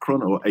pronounce it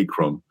Akron or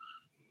Akron?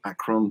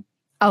 Akron.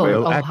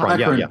 Akron.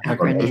 Yeah.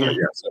 Akron, yeah.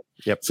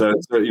 Yep. So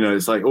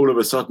it's like all of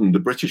a sudden the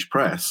British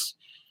press,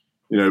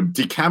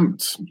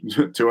 decamped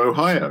to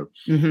Ohio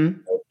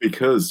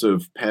because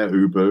of Pere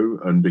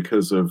Ubu and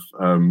because of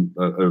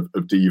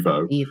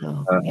Devo.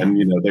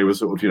 And they were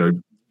sort of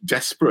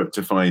desperate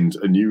to find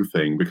a new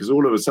thing, because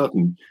all of a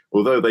sudden,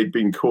 although they'd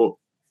been caught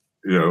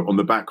on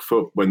the back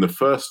foot when the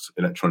first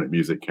electronic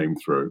music came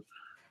through,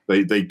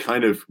 they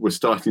kind of were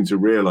starting to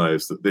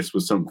realize that this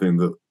was something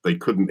that they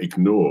couldn't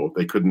ignore,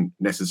 they couldn't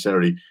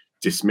necessarily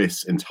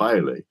dismiss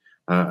entirely,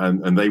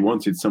 and they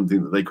wanted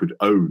something that they could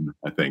own,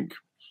 I think,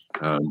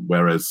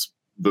 whereas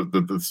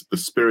the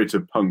spirit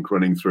of punk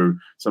running through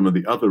some of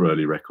the other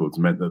early records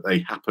meant that they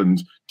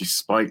happened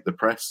despite the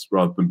press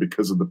rather than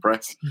because of the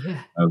press.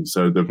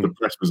 So the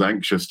press was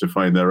anxious to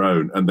find their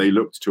own, and they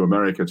looked to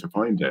America to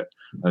find it.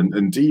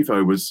 And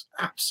Devo was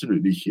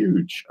absolutely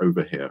huge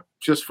over here,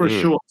 just for a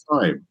short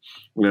time,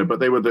 but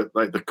they were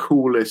the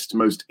coolest,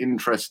 most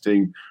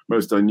interesting,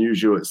 most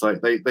unusual. It's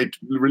like they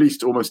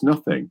released almost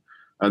nothing,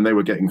 and they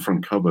were getting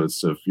front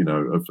covers of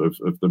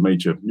the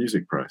major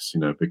music press,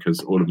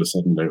 because all of a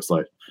sudden it's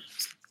like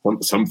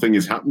something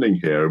is happening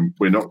here, and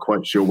we're not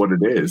quite sure what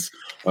it is,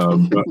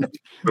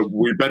 but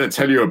we better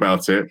tell you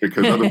about it,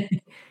 because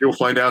you'll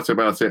find out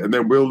about it, and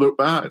then we'll look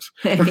bad.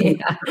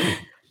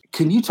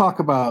 Can you talk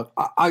about?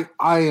 I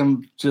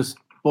am just,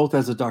 both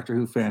as a Doctor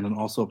Who fan and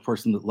also a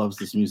person that loves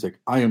this music,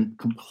 I am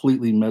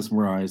completely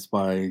mesmerized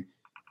by,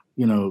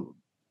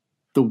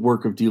 the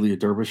work of Delia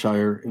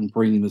Derbyshire in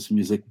bringing this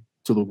music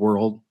to the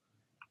world,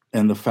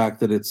 and the fact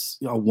that it's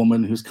a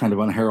woman who's kind of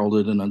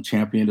unheralded and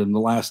unchampioned, and the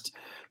last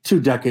 2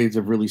 decades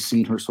have really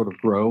seen her sort of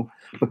grow.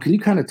 But can you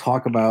kind of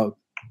talk about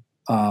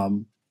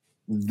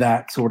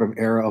that sort of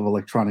era of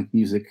electronic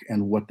music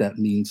and what that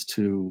means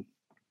to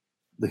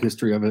the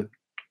history of it?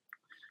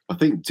 I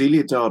think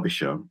Delia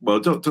Derbyshire. Well,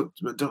 Doctor,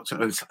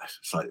 it's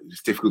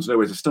difficult to know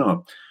where to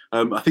start.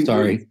 I think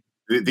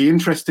the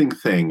interesting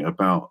thing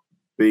about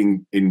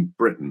being in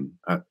Britain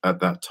at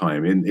that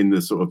time, in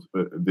the sort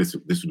of this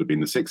would have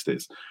been the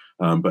 60s,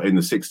 but in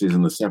the 60s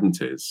and the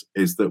 70s,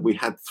 is that we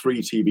had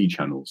 3 TV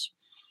channels.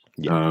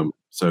 Yeah.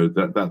 So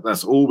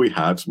that's all we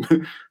had.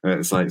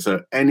 It's like,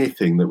 so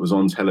anything that was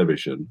on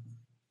television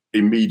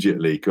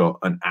immediately got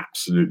an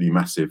absolutely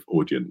massive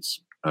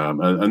audience.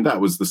 And that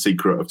was the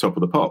secret of Top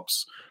of the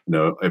Pops. You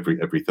know,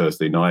 every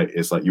Thursday night,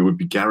 it's like you would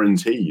be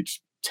guaranteed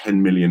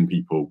 10 million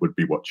people would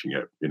be watching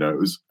it. You know, it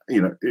was,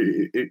 you know,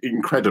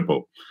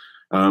 incredible.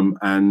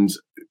 And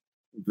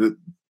the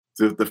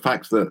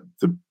fact that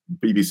the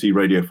BBC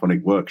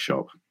Radiophonic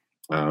Workshop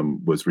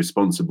was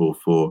responsible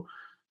for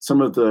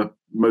some of the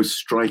most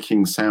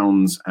striking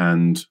sounds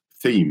and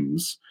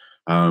themes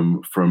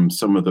from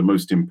some of the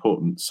most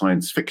important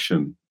science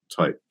fiction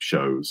type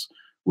shows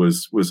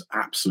was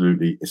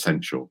absolutely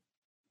essential.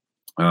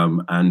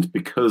 And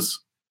because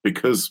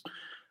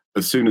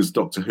as soon as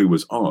Doctor Who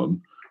was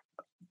on,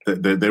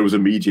 there was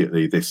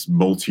immediately this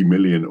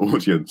multi-million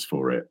audience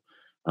for it.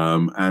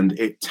 And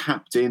it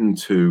tapped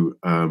into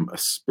a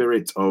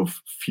spirit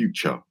of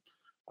future,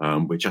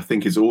 which I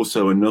think is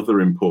also another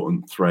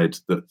important thread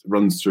that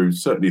runs through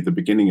certainly the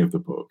beginning of the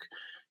book,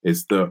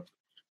 is that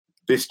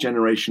this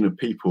generation of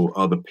people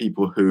are the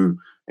people who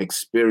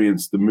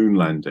experienced the moon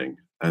landing,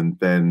 and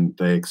then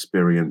they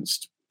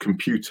experienced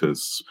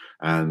computers,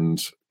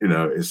 and, you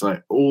know, it's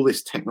like all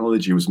this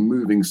technology was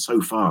moving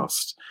so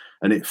fast,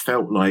 and it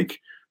felt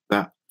like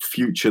that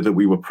future that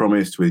we were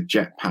promised with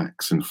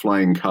jetpacks and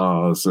flying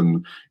cars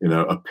and, you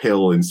know, a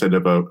pill instead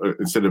of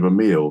a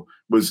meal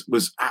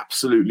was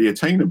absolutely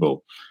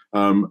attainable.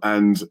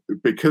 And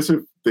because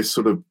of this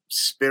sort of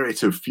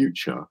spirit of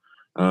future,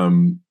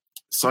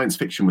 science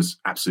fiction was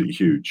absolutely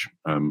huge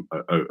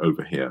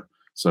over here.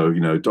 So,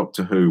 you know,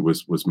 Doctor Who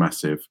was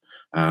massive.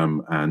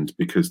 And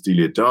because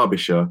Delia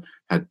Derbyshire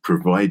had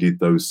provided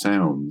those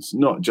sounds,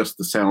 not just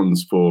the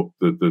sounds for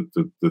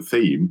the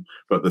theme,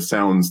 but the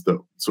sounds that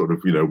sort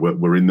of, you know,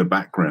 were in the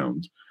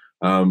background.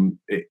 Her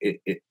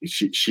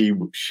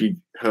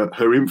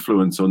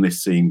influence on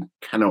this scene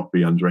cannot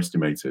be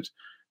underestimated,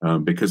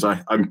 because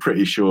I'm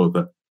pretty sure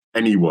that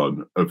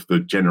anyone of the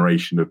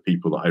generation of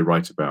people that I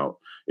write about,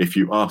 if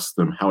you ask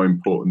them how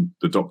important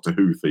the Doctor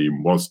Who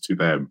theme was to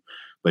them,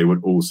 they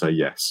would all say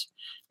yes.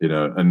 You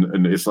know,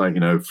 and it's like, you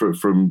know,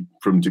 from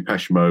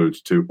Depeche Mode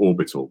to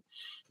Orbital,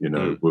 you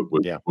know,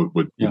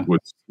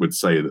 would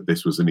say that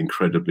this was an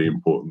incredibly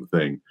important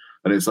thing.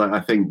 And it's like, I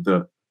think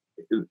that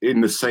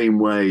in the same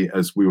way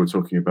as we were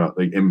talking about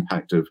the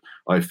impact of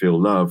I Feel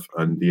Love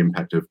and the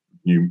impact of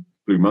New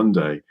Blue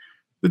Monday,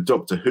 the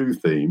Doctor Who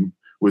theme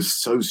was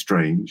so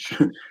strange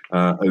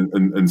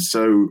and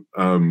so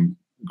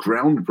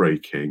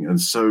groundbreaking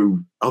and so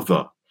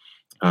other,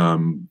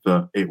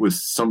 that it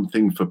was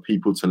something for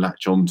people to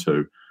latch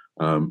onto.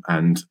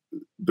 And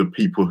the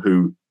people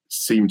who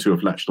seem to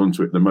have latched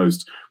onto it the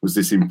most was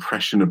this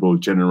impressionable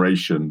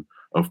generation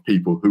of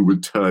people who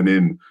would turn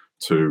in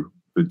to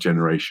the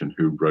generation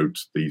who wrote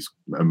these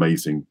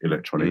amazing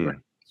electronic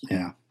records.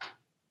 Yeah.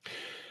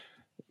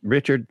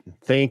 Richard,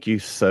 thank you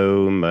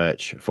so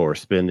much for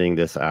spending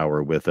this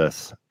hour with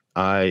us.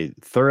 I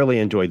thoroughly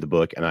enjoyed the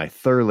book, and I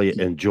thoroughly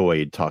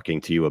enjoyed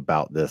talking to you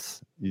about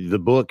this. The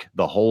book,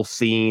 the whole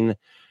scene,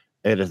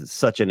 it is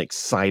such an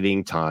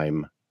exciting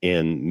time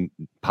in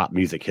pop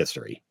music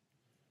history.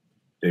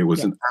 It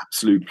was an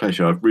absolute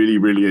pleasure. I've really,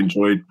 really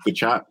enjoyed the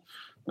chat.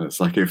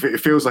 It's like it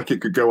feels like it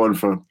could go on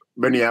for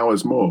many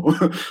hours more.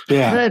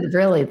 Yeah, good.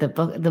 Really, the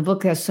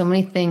book has so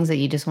many things that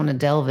you just want to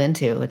delve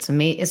into. It's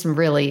amazing. It's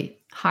really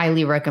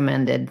highly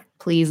recommended.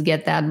 Please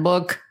get that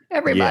book,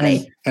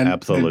 everybody. Yes,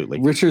 absolutely.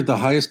 And Richard, the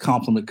highest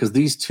compliment, because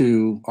these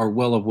two are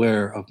well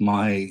aware of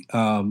my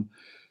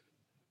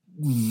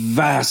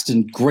vast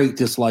and great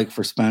dislike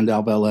for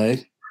Spandau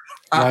Ballet.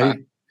 Right.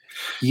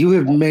 You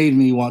have made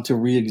me want to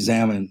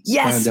re-examine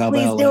Spandau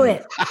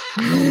Ballet.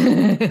 Please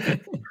do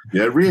it.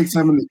 Yeah,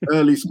 re-examine the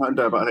early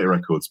Spandau Ballet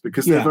records,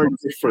 because they're very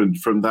different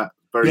from that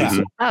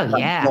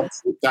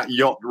that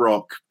yacht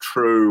rock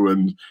true,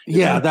 and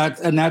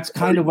that's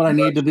kind of what I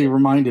need to be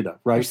reminded of,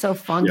 right? They're so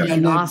funky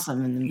and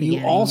awesome in the beginning.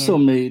 You also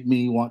made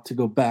me want to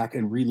go back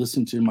and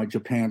re-listen to my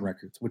Japan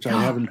records, which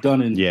I haven't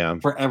done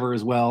in forever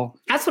as well.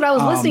 That's what I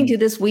was listening to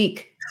this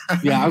week.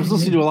 Yeah, I was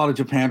listening to a lot of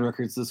Japan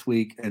records this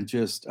week, and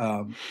just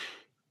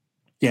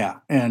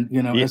and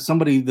you know, as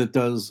somebody that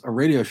does a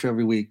radio show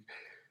every week,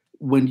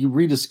 when you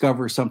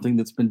rediscover something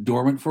that's been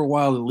dormant for a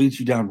while, it leads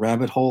you down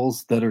rabbit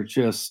holes that are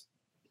just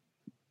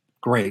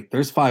great.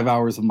 There's 5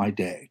 hours of my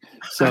day.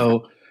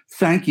 So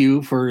thank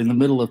you for, in the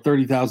middle of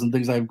 30,000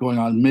 things I have going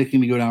on,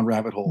 making me go down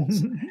rabbit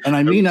holes. And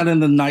I mean that in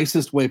the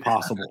nicest way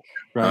possible.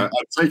 Right? I'm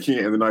taking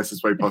it in the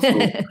nicest way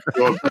possible.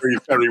 You're very,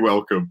 very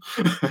welcome.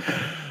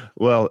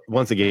 Well,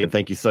 once again,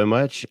 thank you so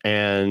much.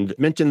 And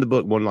mention the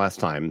book one last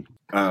time.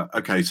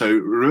 Okay, so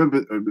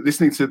remember,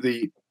 listening to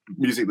the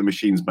Music the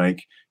Machines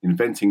Make,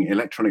 Inventing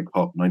Electronic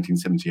Pop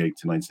 1978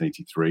 to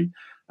 1983,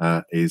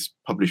 is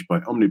published by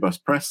Omnibus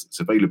Press. It's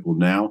available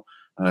now.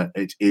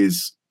 It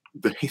is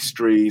the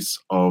histories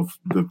of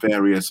the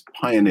various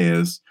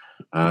pioneers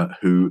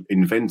who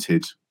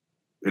invented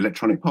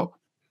electronic pop.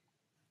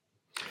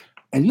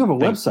 And you have a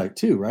website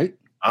too, right?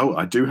 Oh,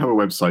 I do have a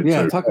website too.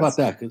 Yeah, talk about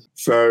that.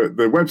 So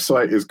the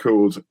website is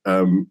called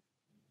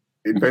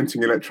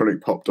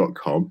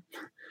inventingelectronicpop.com.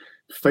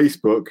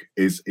 Facebook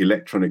is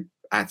electronic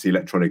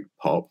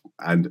pop,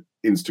 and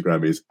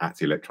Instagram is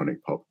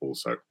 @electronic pop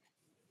also.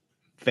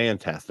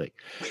 Fantastic.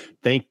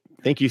 Thank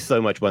you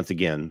so much once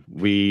again.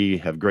 We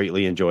have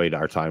greatly enjoyed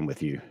our time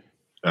with you.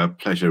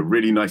 Pleasure.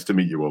 Really nice to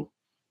meet you all.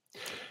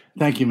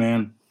 Thank you,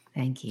 man.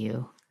 Thank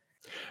you.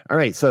 All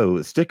right,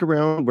 so stick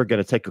around. We're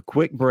going to take a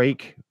quick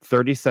break,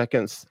 30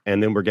 seconds,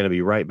 and then we're going to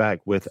be right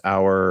back with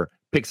our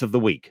picks of the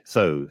week.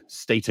 So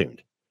stay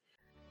tuned.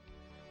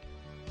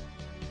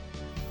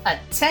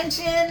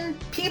 Attention,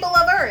 people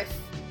of Earth!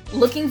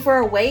 Looking for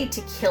a way to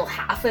kill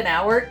half an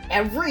hour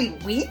every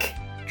week?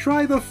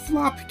 Try the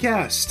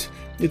Flopcast.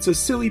 It's a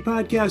silly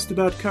podcast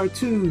about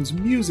cartoons,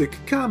 music,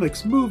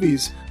 comics,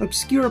 movies,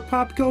 obscure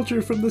pop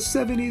culture from the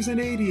 70s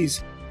and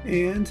 80s,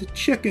 and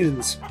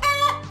chickens.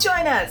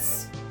 Join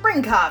us!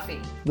 Bring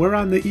coffee! We're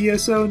on the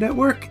ESO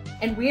network.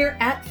 And we're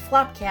at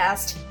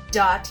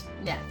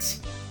flopcast.net.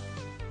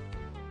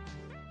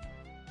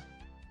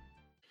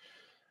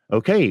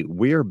 Okay,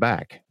 we're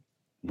back.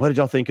 What did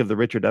y'all think of the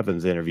Richard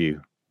Evans interview?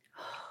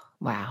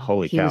 Wow.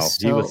 Holy cow.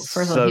 He was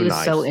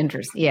nice. so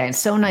interesting. Yeah,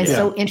 so nice,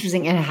 so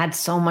interesting, and had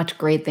so much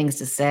great things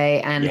to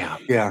say. And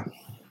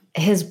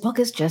his book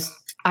is just,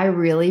 I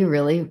really,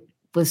 really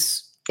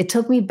was, it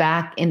took me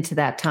back into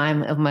that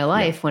time of my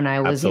life when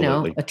I was,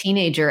 a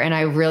teenager, and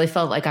I really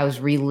felt like I was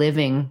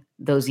reliving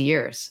those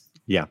years.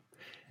 Yeah.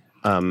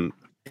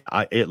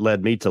 It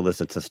led me to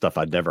listen to stuff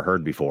I'd never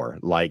heard before,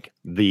 like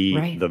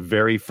the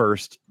very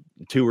first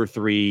 2 or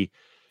 3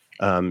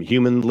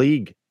 Human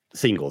League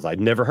singles I'd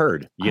never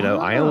heard.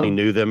 I only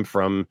knew them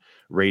from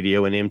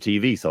radio and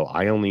MTV, so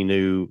I only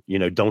knew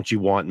Don't You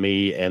Want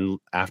Me, and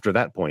after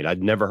that point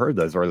I'd never heard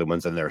those early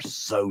ones, and they're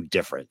so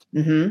different.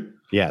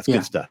 Yeah, it's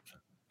good stuff.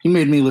 He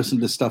made me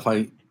listen to stuff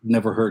I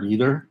never heard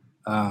either,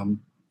 and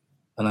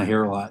I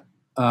hear a lot,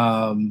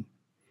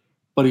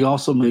 but he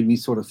also made me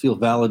sort of feel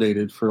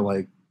validated for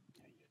like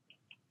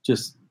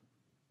just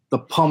the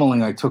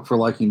pummeling I took for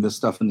liking this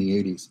stuff in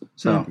the 80s.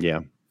 So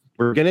yeah.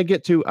 We're going to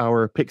get to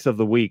our picks of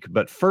the week,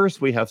 but first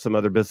we have some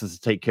other business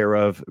to take care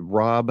of.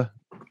 Rob,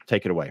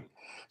 take it away.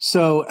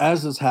 So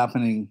as is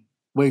happening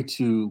way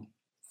too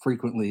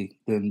frequently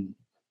than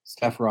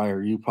Steph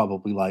Ryer, you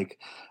probably like,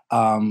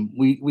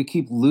 we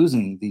keep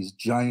losing these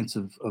giants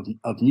of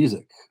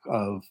music,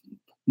 of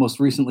most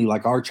recently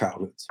like our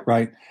childhoods,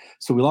 right?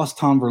 So we lost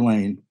Tom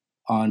Verlaine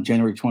on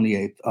January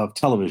 28th of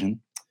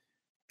television.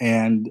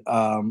 And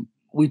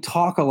we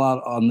talk a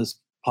lot on this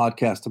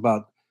podcast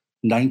about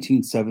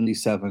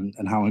 1977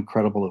 and how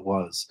incredible it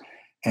was.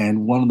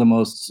 And one of the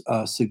most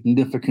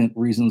significant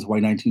reasons why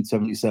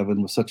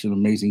 1977 was such an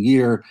amazing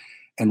year,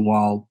 and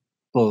while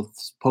both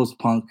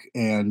post-punk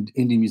and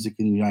indie music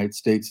in the United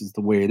States is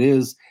the way it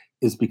is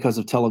because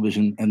of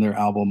television and their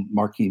album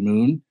Marquee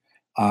Moon.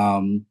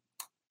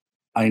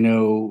 I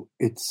know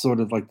it's sort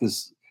of like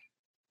this,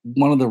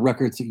 one of the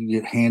records that you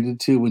get handed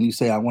to when you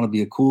say, I want to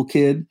be a cool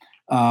kid.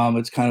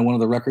 It's kind of one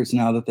of the records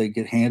now that they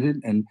get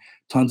handed, and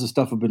tons of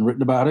stuff have been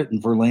written about it.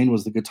 And Verlaine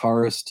was the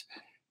guitarist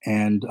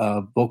and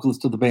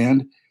vocalist of the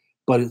band.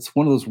 But it's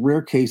one of those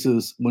rare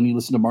cases when you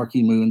listen to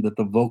Marquee Moon that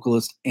the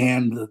vocalist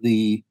and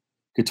the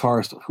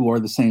guitarist, who are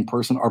the same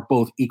person, are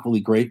both equally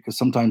great, because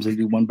sometimes they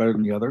do one better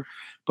than the other.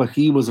 But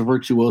he was a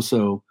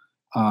virtuoso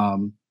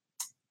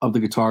of the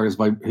guitar. His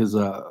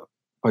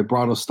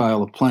vibrato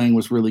style of playing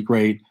was really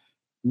great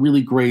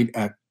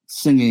at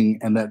singing.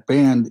 And that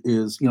band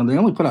is, they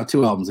only put out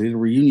 2 albums. They did a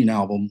reunion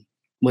album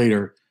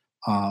later.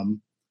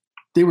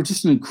 They were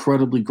just an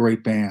incredibly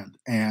great band,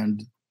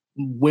 and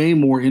way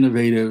more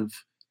innovative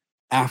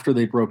after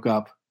they broke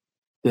up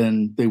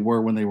than they were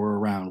when they were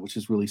around, which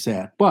is really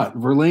sad. But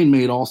Verlaine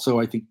made also,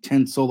 I think,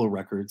 10 solo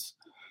records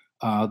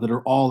that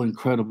are all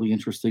incredibly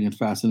interesting and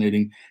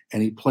fascinating.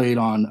 And he played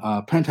on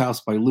Penthouse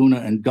by Luna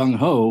and Gung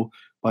Ho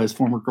by his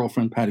former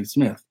girlfriend, Patti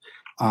Smith.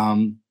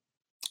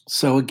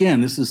 So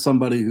again, this is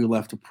somebody who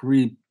left a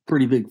pretty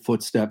big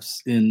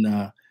footsteps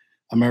in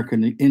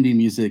American indie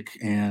music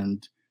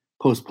and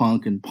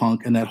post-punk and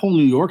punk and that whole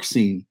New York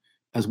scene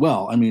as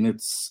well. I mean,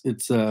 it's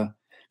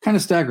kind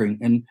of staggering.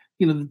 And,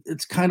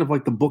 it's kind of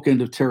like the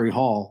bookend of Terry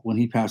Hall when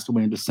he passed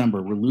away in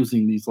December. We're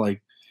losing these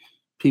like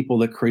people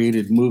that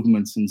created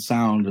movements and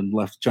sound and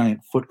left giant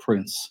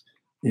footprints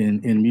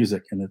in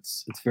music. And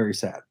it's very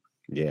sad.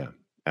 Yeah,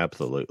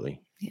 absolutely.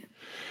 Yeah.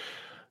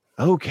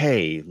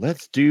 Okay,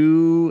 let's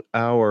do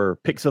our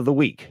picks of the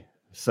week.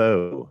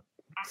 So,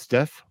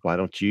 Steph, why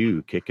don't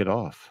you kick it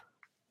off?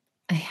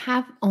 I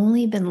have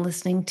only been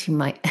listening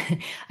to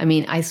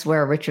I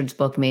swear Richard's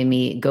book made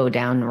me go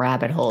down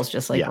rabbit holes,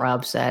 just like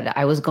Rob said.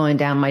 I was going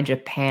down my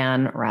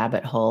Japan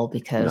rabbit hole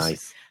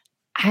because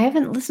I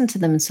haven't listened to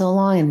them in so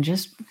long, and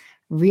just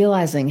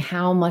realizing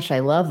how much I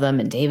love them,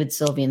 and David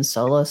Sylvian's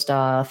solo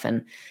stuff.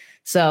 And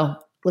so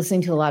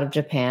listening to a lot of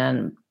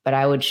Japan, but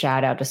I would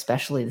shout out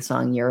especially the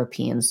song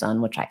European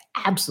Sun, which I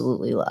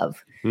absolutely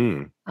love.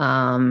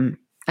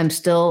 I'm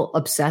still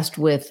obsessed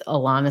with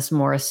Alanis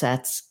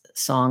Morissette's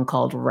song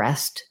called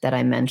Rest that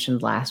I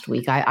mentioned last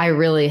week. I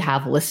really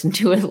have listened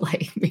to it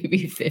like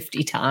maybe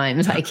 50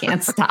 times. I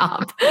can't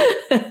stop.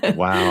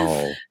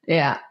 Wow.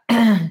 Yeah.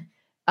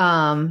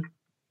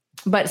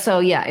 But so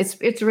yeah,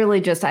 it's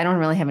really just, I don't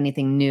really have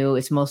anything new.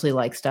 It's mostly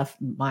like stuff,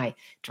 my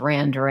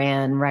Duran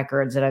Duran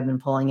records that I've been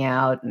pulling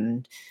out,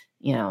 and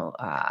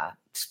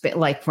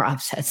like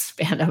Rob said,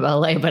 Spandau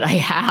Ballet, but I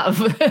have.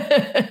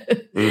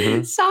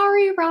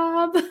 Sorry,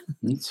 Rob.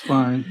 It's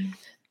fine.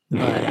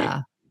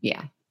 But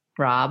yeah,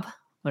 Rob,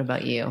 what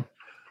about you?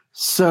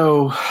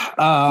 So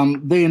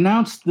they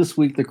announced this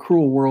week the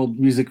Cruel World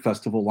Music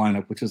Festival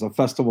lineup, which is a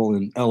festival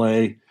in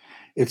LA.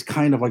 It's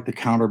kind of like the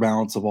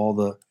counterbalance of all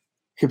the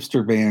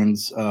hipster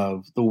bands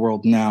of the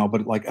world now,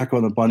 but like Echo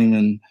and the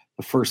Bunnymen,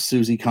 the first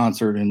Susie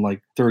concert in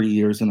like 30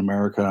 years in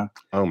America.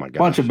 Oh my gosh.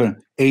 Bunch of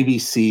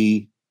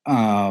ABC,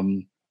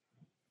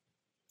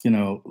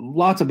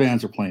 lots of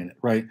bands are playing it,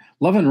 right?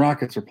 Love and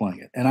Rockets are playing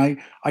it. And I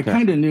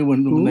kind of knew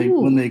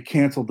when they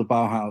canceled the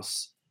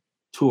Bauhaus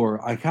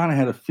tour, I kind of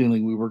had a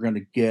feeling we were going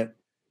to get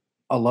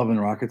a Love and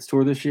Rockets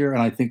tour this year.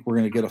 And I think we're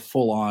going to get a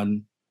full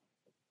on,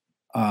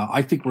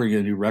 I think we're going to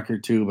get a new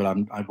record too, but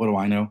what do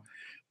I know?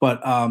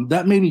 But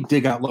that made me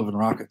dig out Love and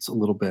Rockets a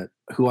little bit,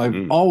 who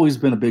I've always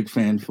been a big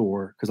fan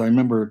for. Because I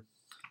remember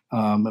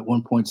at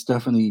one point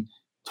Stephanie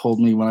told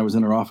me when I was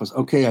in her office,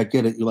 okay, I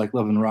get it. You like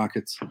Love and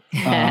Rockets.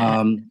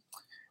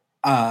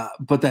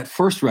 But that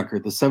first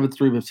record, the Seventh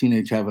Dream of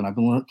Teenage Heaven, I've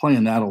been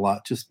playing that a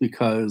lot just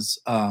because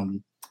I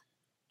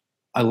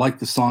like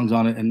the songs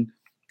on it. And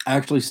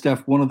actually,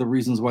 Steph, one of the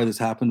reasons why this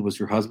happened was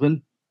your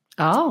husband.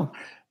 Oh.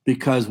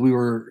 Because we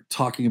were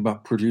talking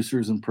about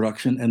producers and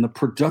production, and the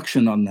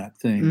production on that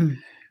thing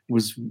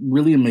was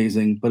really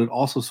amazing, but it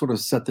also sort of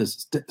set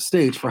this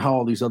stage for how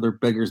all these other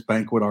Beggars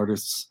Banquet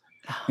artists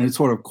and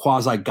sort of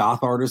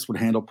quasi-goth artists would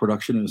handle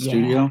production in a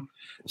studio.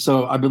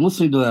 So I've been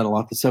listening to that a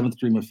lot, the Seventh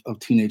Dream of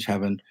Teenage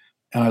Heaven,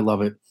 and I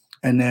love it.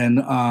 And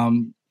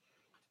then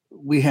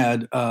we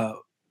had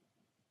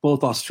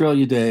both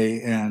Australia Day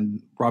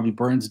and Robbie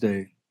Burns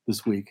Day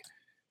this week.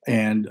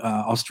 And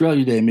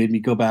Australia Day made me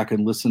go back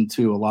and listen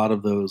to a lot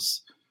of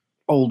those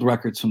old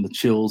records from the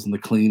Chills and the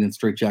Clean and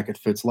Straight Jacket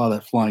Fits, a lot of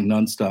that Flying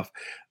Nun stuff.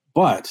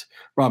 But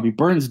Robbie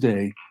Burns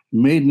Day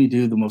made me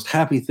do the most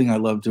happy thing I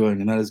love doing,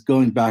 and that is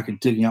going back and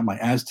digging out my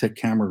Aztec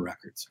Camera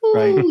records.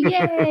 Right? Ooh,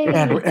 yay.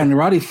 And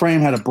Roddy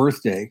Frame had a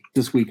birthday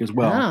this week as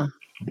well. Oh.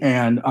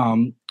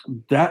 And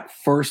that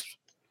first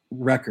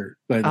record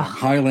by the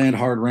Highland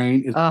Hard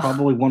Rain is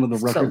probably one of the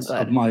records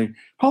of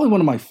probably one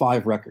of my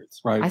 5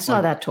 records, right? I saw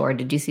that tour.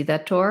 Did you see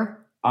that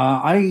tour?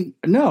 I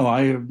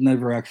have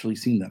never actually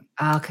seen them.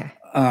 Okay.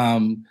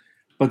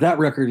 But that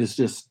record is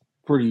just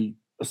pretty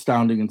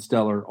astounding and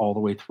stellar all the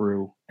way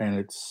through, and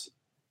it's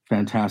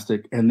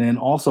fantastic. And then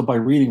also by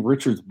reading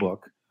Richard's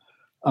book,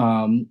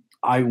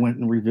 I went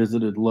and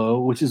revisited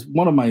Low, which is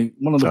one of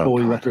the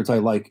Bowie records I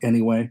like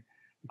anyway.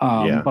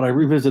 But I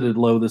revisited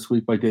Low this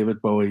week by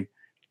David Bowie,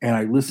 and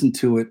I listened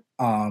to it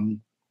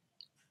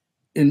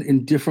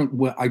in different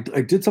way. I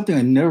did something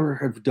I never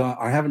have done.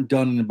 I haven't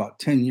done in about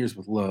 10 years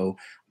with Low.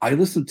 I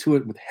listened to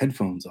it with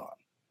headphones on.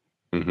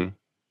 Mm-hmm.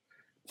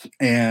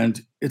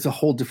 And it's a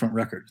whole different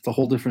record. It's a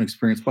whole different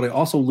experience. But I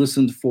also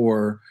listened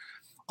for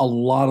a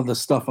lot of the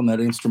stuff on that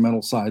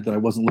instrumental side that I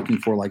wasn't looking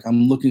for. Like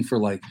I'm looking for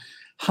like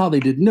how they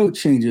did note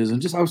changes,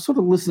 and just I was sort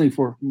of listening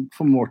for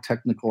a more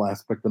technical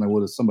aspect than I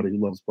would as somebody who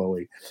loves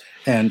Bowie.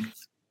 And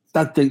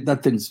that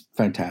thing's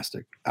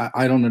fantastic.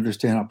 I don't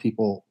understand how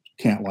people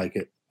can't like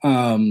it.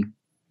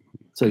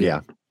 So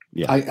yeah.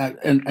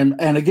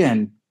 And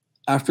again,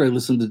 after I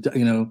listened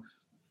to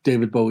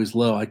David Bowie's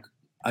Low,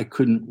 I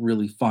couldn't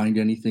really find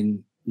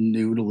anything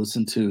new to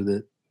listen to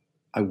that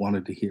I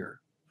wanted to hear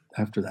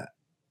after that.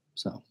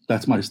 So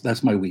that's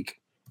my week.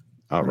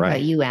 All What right.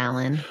 about you,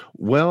 Alan?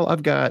 Well,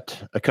 I've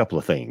got a couple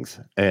of things,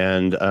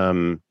 and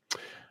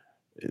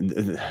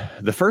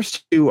the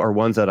first 2 are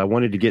ones that I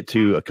wanted to get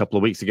to a couple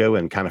of weeks ago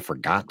and kind of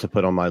forgot to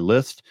put on my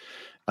list.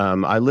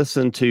 I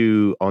listened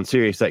to on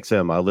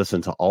SiriusXM. I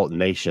listened to Alt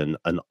Nation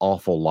an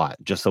awful lot,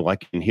 just so I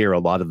can hear a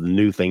lot of the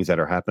new things that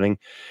are happening.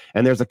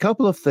 And there's a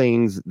couple of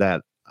things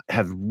that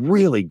have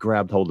really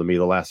grabbed hold of me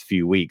the last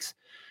few weeks.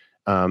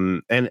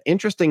 And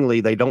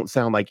interestingly, they don't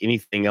sound like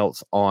anything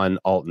else on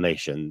Alt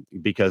Nation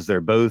because they're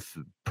both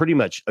pretty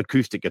much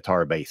acoustic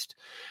guitar based.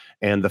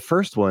 And the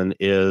first one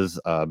is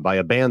by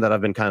a band that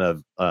I've been kind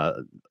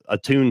of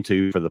attuned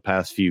to for the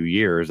past few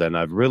years, and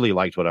I've really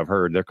liked what I've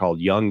heard. They're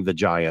called Young the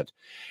Giant,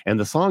 and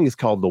the song is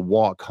called The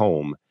Walk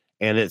Home,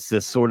 and it's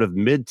this sort of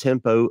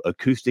mid-tempo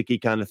acoustic-y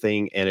kind of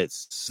thing, and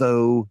it's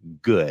so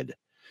good.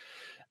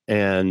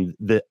 And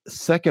the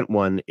second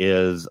one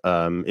is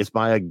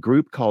by a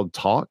group called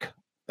Talk,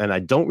 and I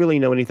don't really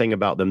know anything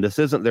about them. This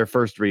isn't their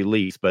first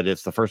release, but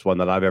it's the first one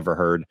that I've ever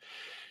heard.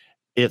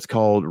 It's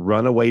called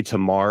Runaway to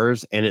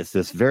Mars, and it's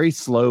this very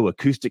slow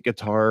acoustic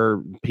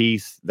guitar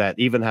piece that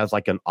even has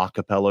like an a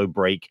cappella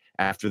break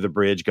after the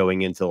bridge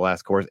going into the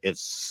last chorus.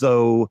 It's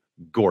so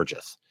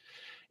gorgeous.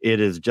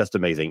 It is just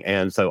amazing.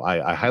 And so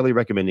I highly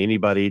recommend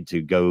anybody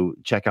to go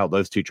check out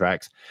those 2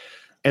 tracks.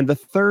 And the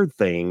third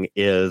thing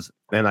is,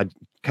 and I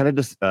kind of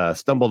just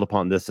stumbled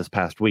upon this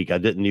past week, I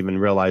didn't even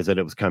realize that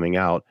it was coming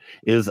out,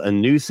 is a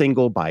new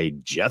single by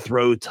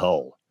Jethro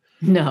Tull.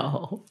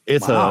 No.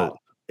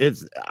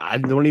 I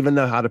don't even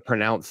know how to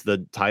pronounce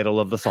the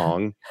title of the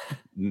song,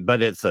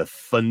 but it's a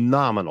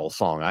phenomenal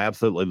song. I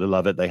absolutely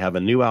love it. They have a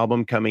new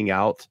album coming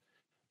out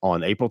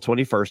on April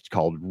 21st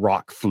called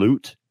Rock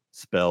Flute,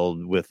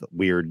 spelled with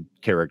weird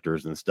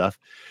characters and stuff.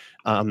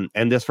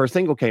 And this first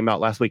single came out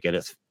last week, and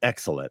it's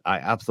excellent. I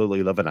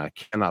absolutely love it. I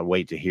cannot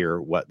wait to hear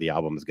what the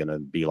album is going to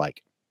be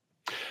like.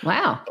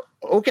 Wow.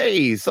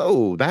 Okay,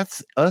 so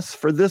that's us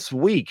for this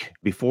week.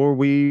 Before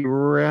we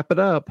wrap it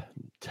up,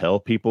 tell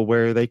people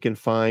where they can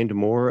find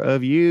more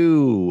of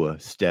you.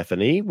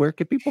 Stephanie, where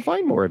can people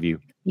find more of you?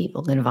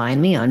 People can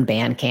find me on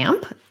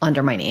Bandcamp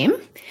under my name.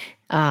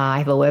 I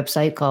have a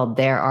website called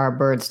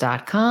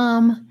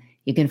therearebirds.com.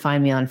 You can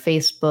find me on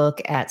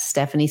Facebook at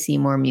Stephanie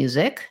Seymour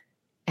Music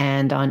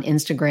and on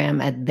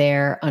Instagram at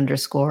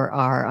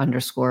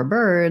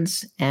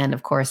there_are_birds. And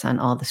of course, on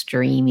all the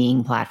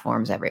streaming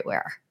platforms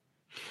everywhere.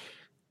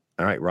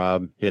 All right,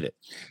 Rob, hit it.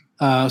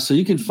 So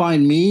you can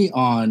find me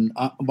on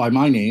by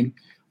my name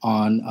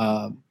on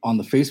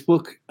the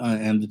Facebook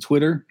and the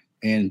Twitter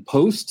and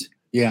Post.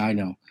 Yeah, I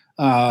know.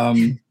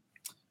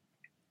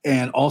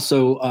 And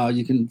also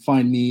you can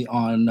find me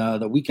on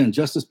the Weekend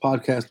Justice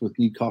podcast with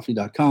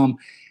needcoffee.com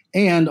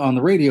and on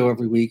the radio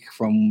every week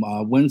from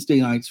Wednesday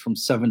nights from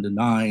 7 to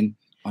 9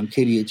 on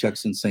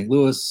KDHX in St.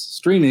 Louis,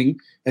 streaming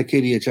at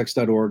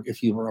kdhx.org.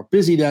 If you are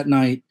busy that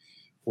night,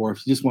 or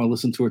if you just want to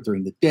listen to it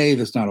during the day,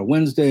 that's not a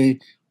Wednesday,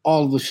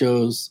 all of the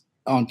shows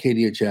on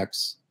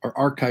KDHX are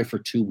archived for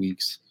 2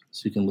 weeks,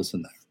 so you can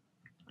listen there.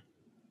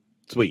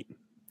 Sweet.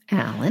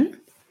 Alan?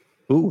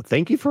 Ooh,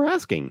 thank you for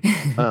asking.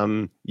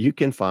 You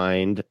can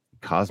find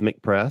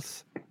Cosmic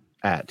Press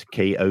at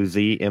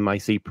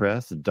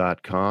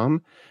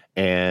kozmicpress.com.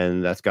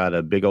 And that's got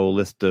a big old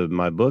list of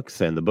my books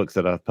and the books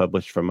that I've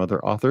published from other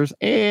authors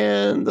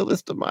and the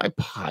list of my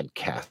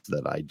podcasts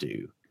that I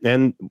do.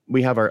 And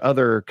we have our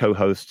other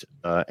co-host,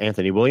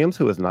 Anthony Williams,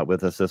 who is not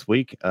with us this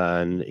week.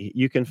 And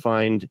you can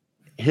find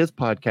his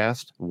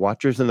podcast,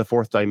 Watchers in the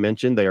Fourth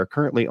Dimension. They are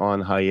currently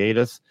on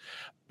hiatus,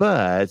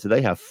 but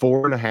they have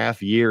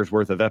 4.5 years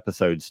worth of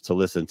episodes to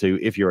listen to.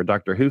 If you're a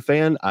Doctor Who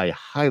fan, I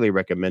highly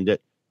recommend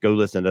it. Go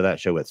listen to that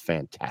show. It's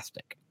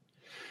fantastic.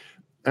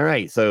 All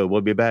right, so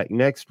we'll be back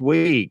next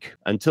week.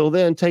 Until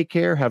then, take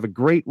care. Have a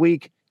great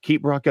week.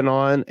 Keep rocking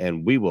on,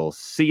 and we will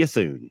see you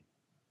soon.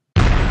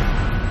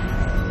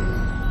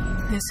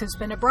 This has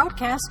been a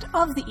broadcast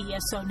of the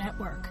ESO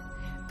Network.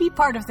 Be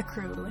part of the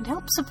crew and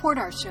help support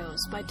our shows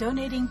by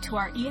donating to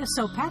our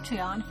ESO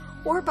Patreon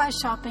or by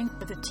shopping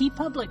at the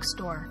TeePublic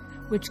store,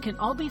 which can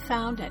all be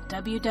found at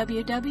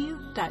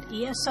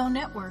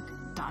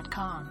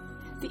www.esonetwork.com.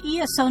 The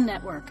ESO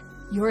Network,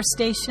 your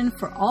station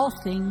for all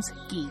things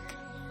geek.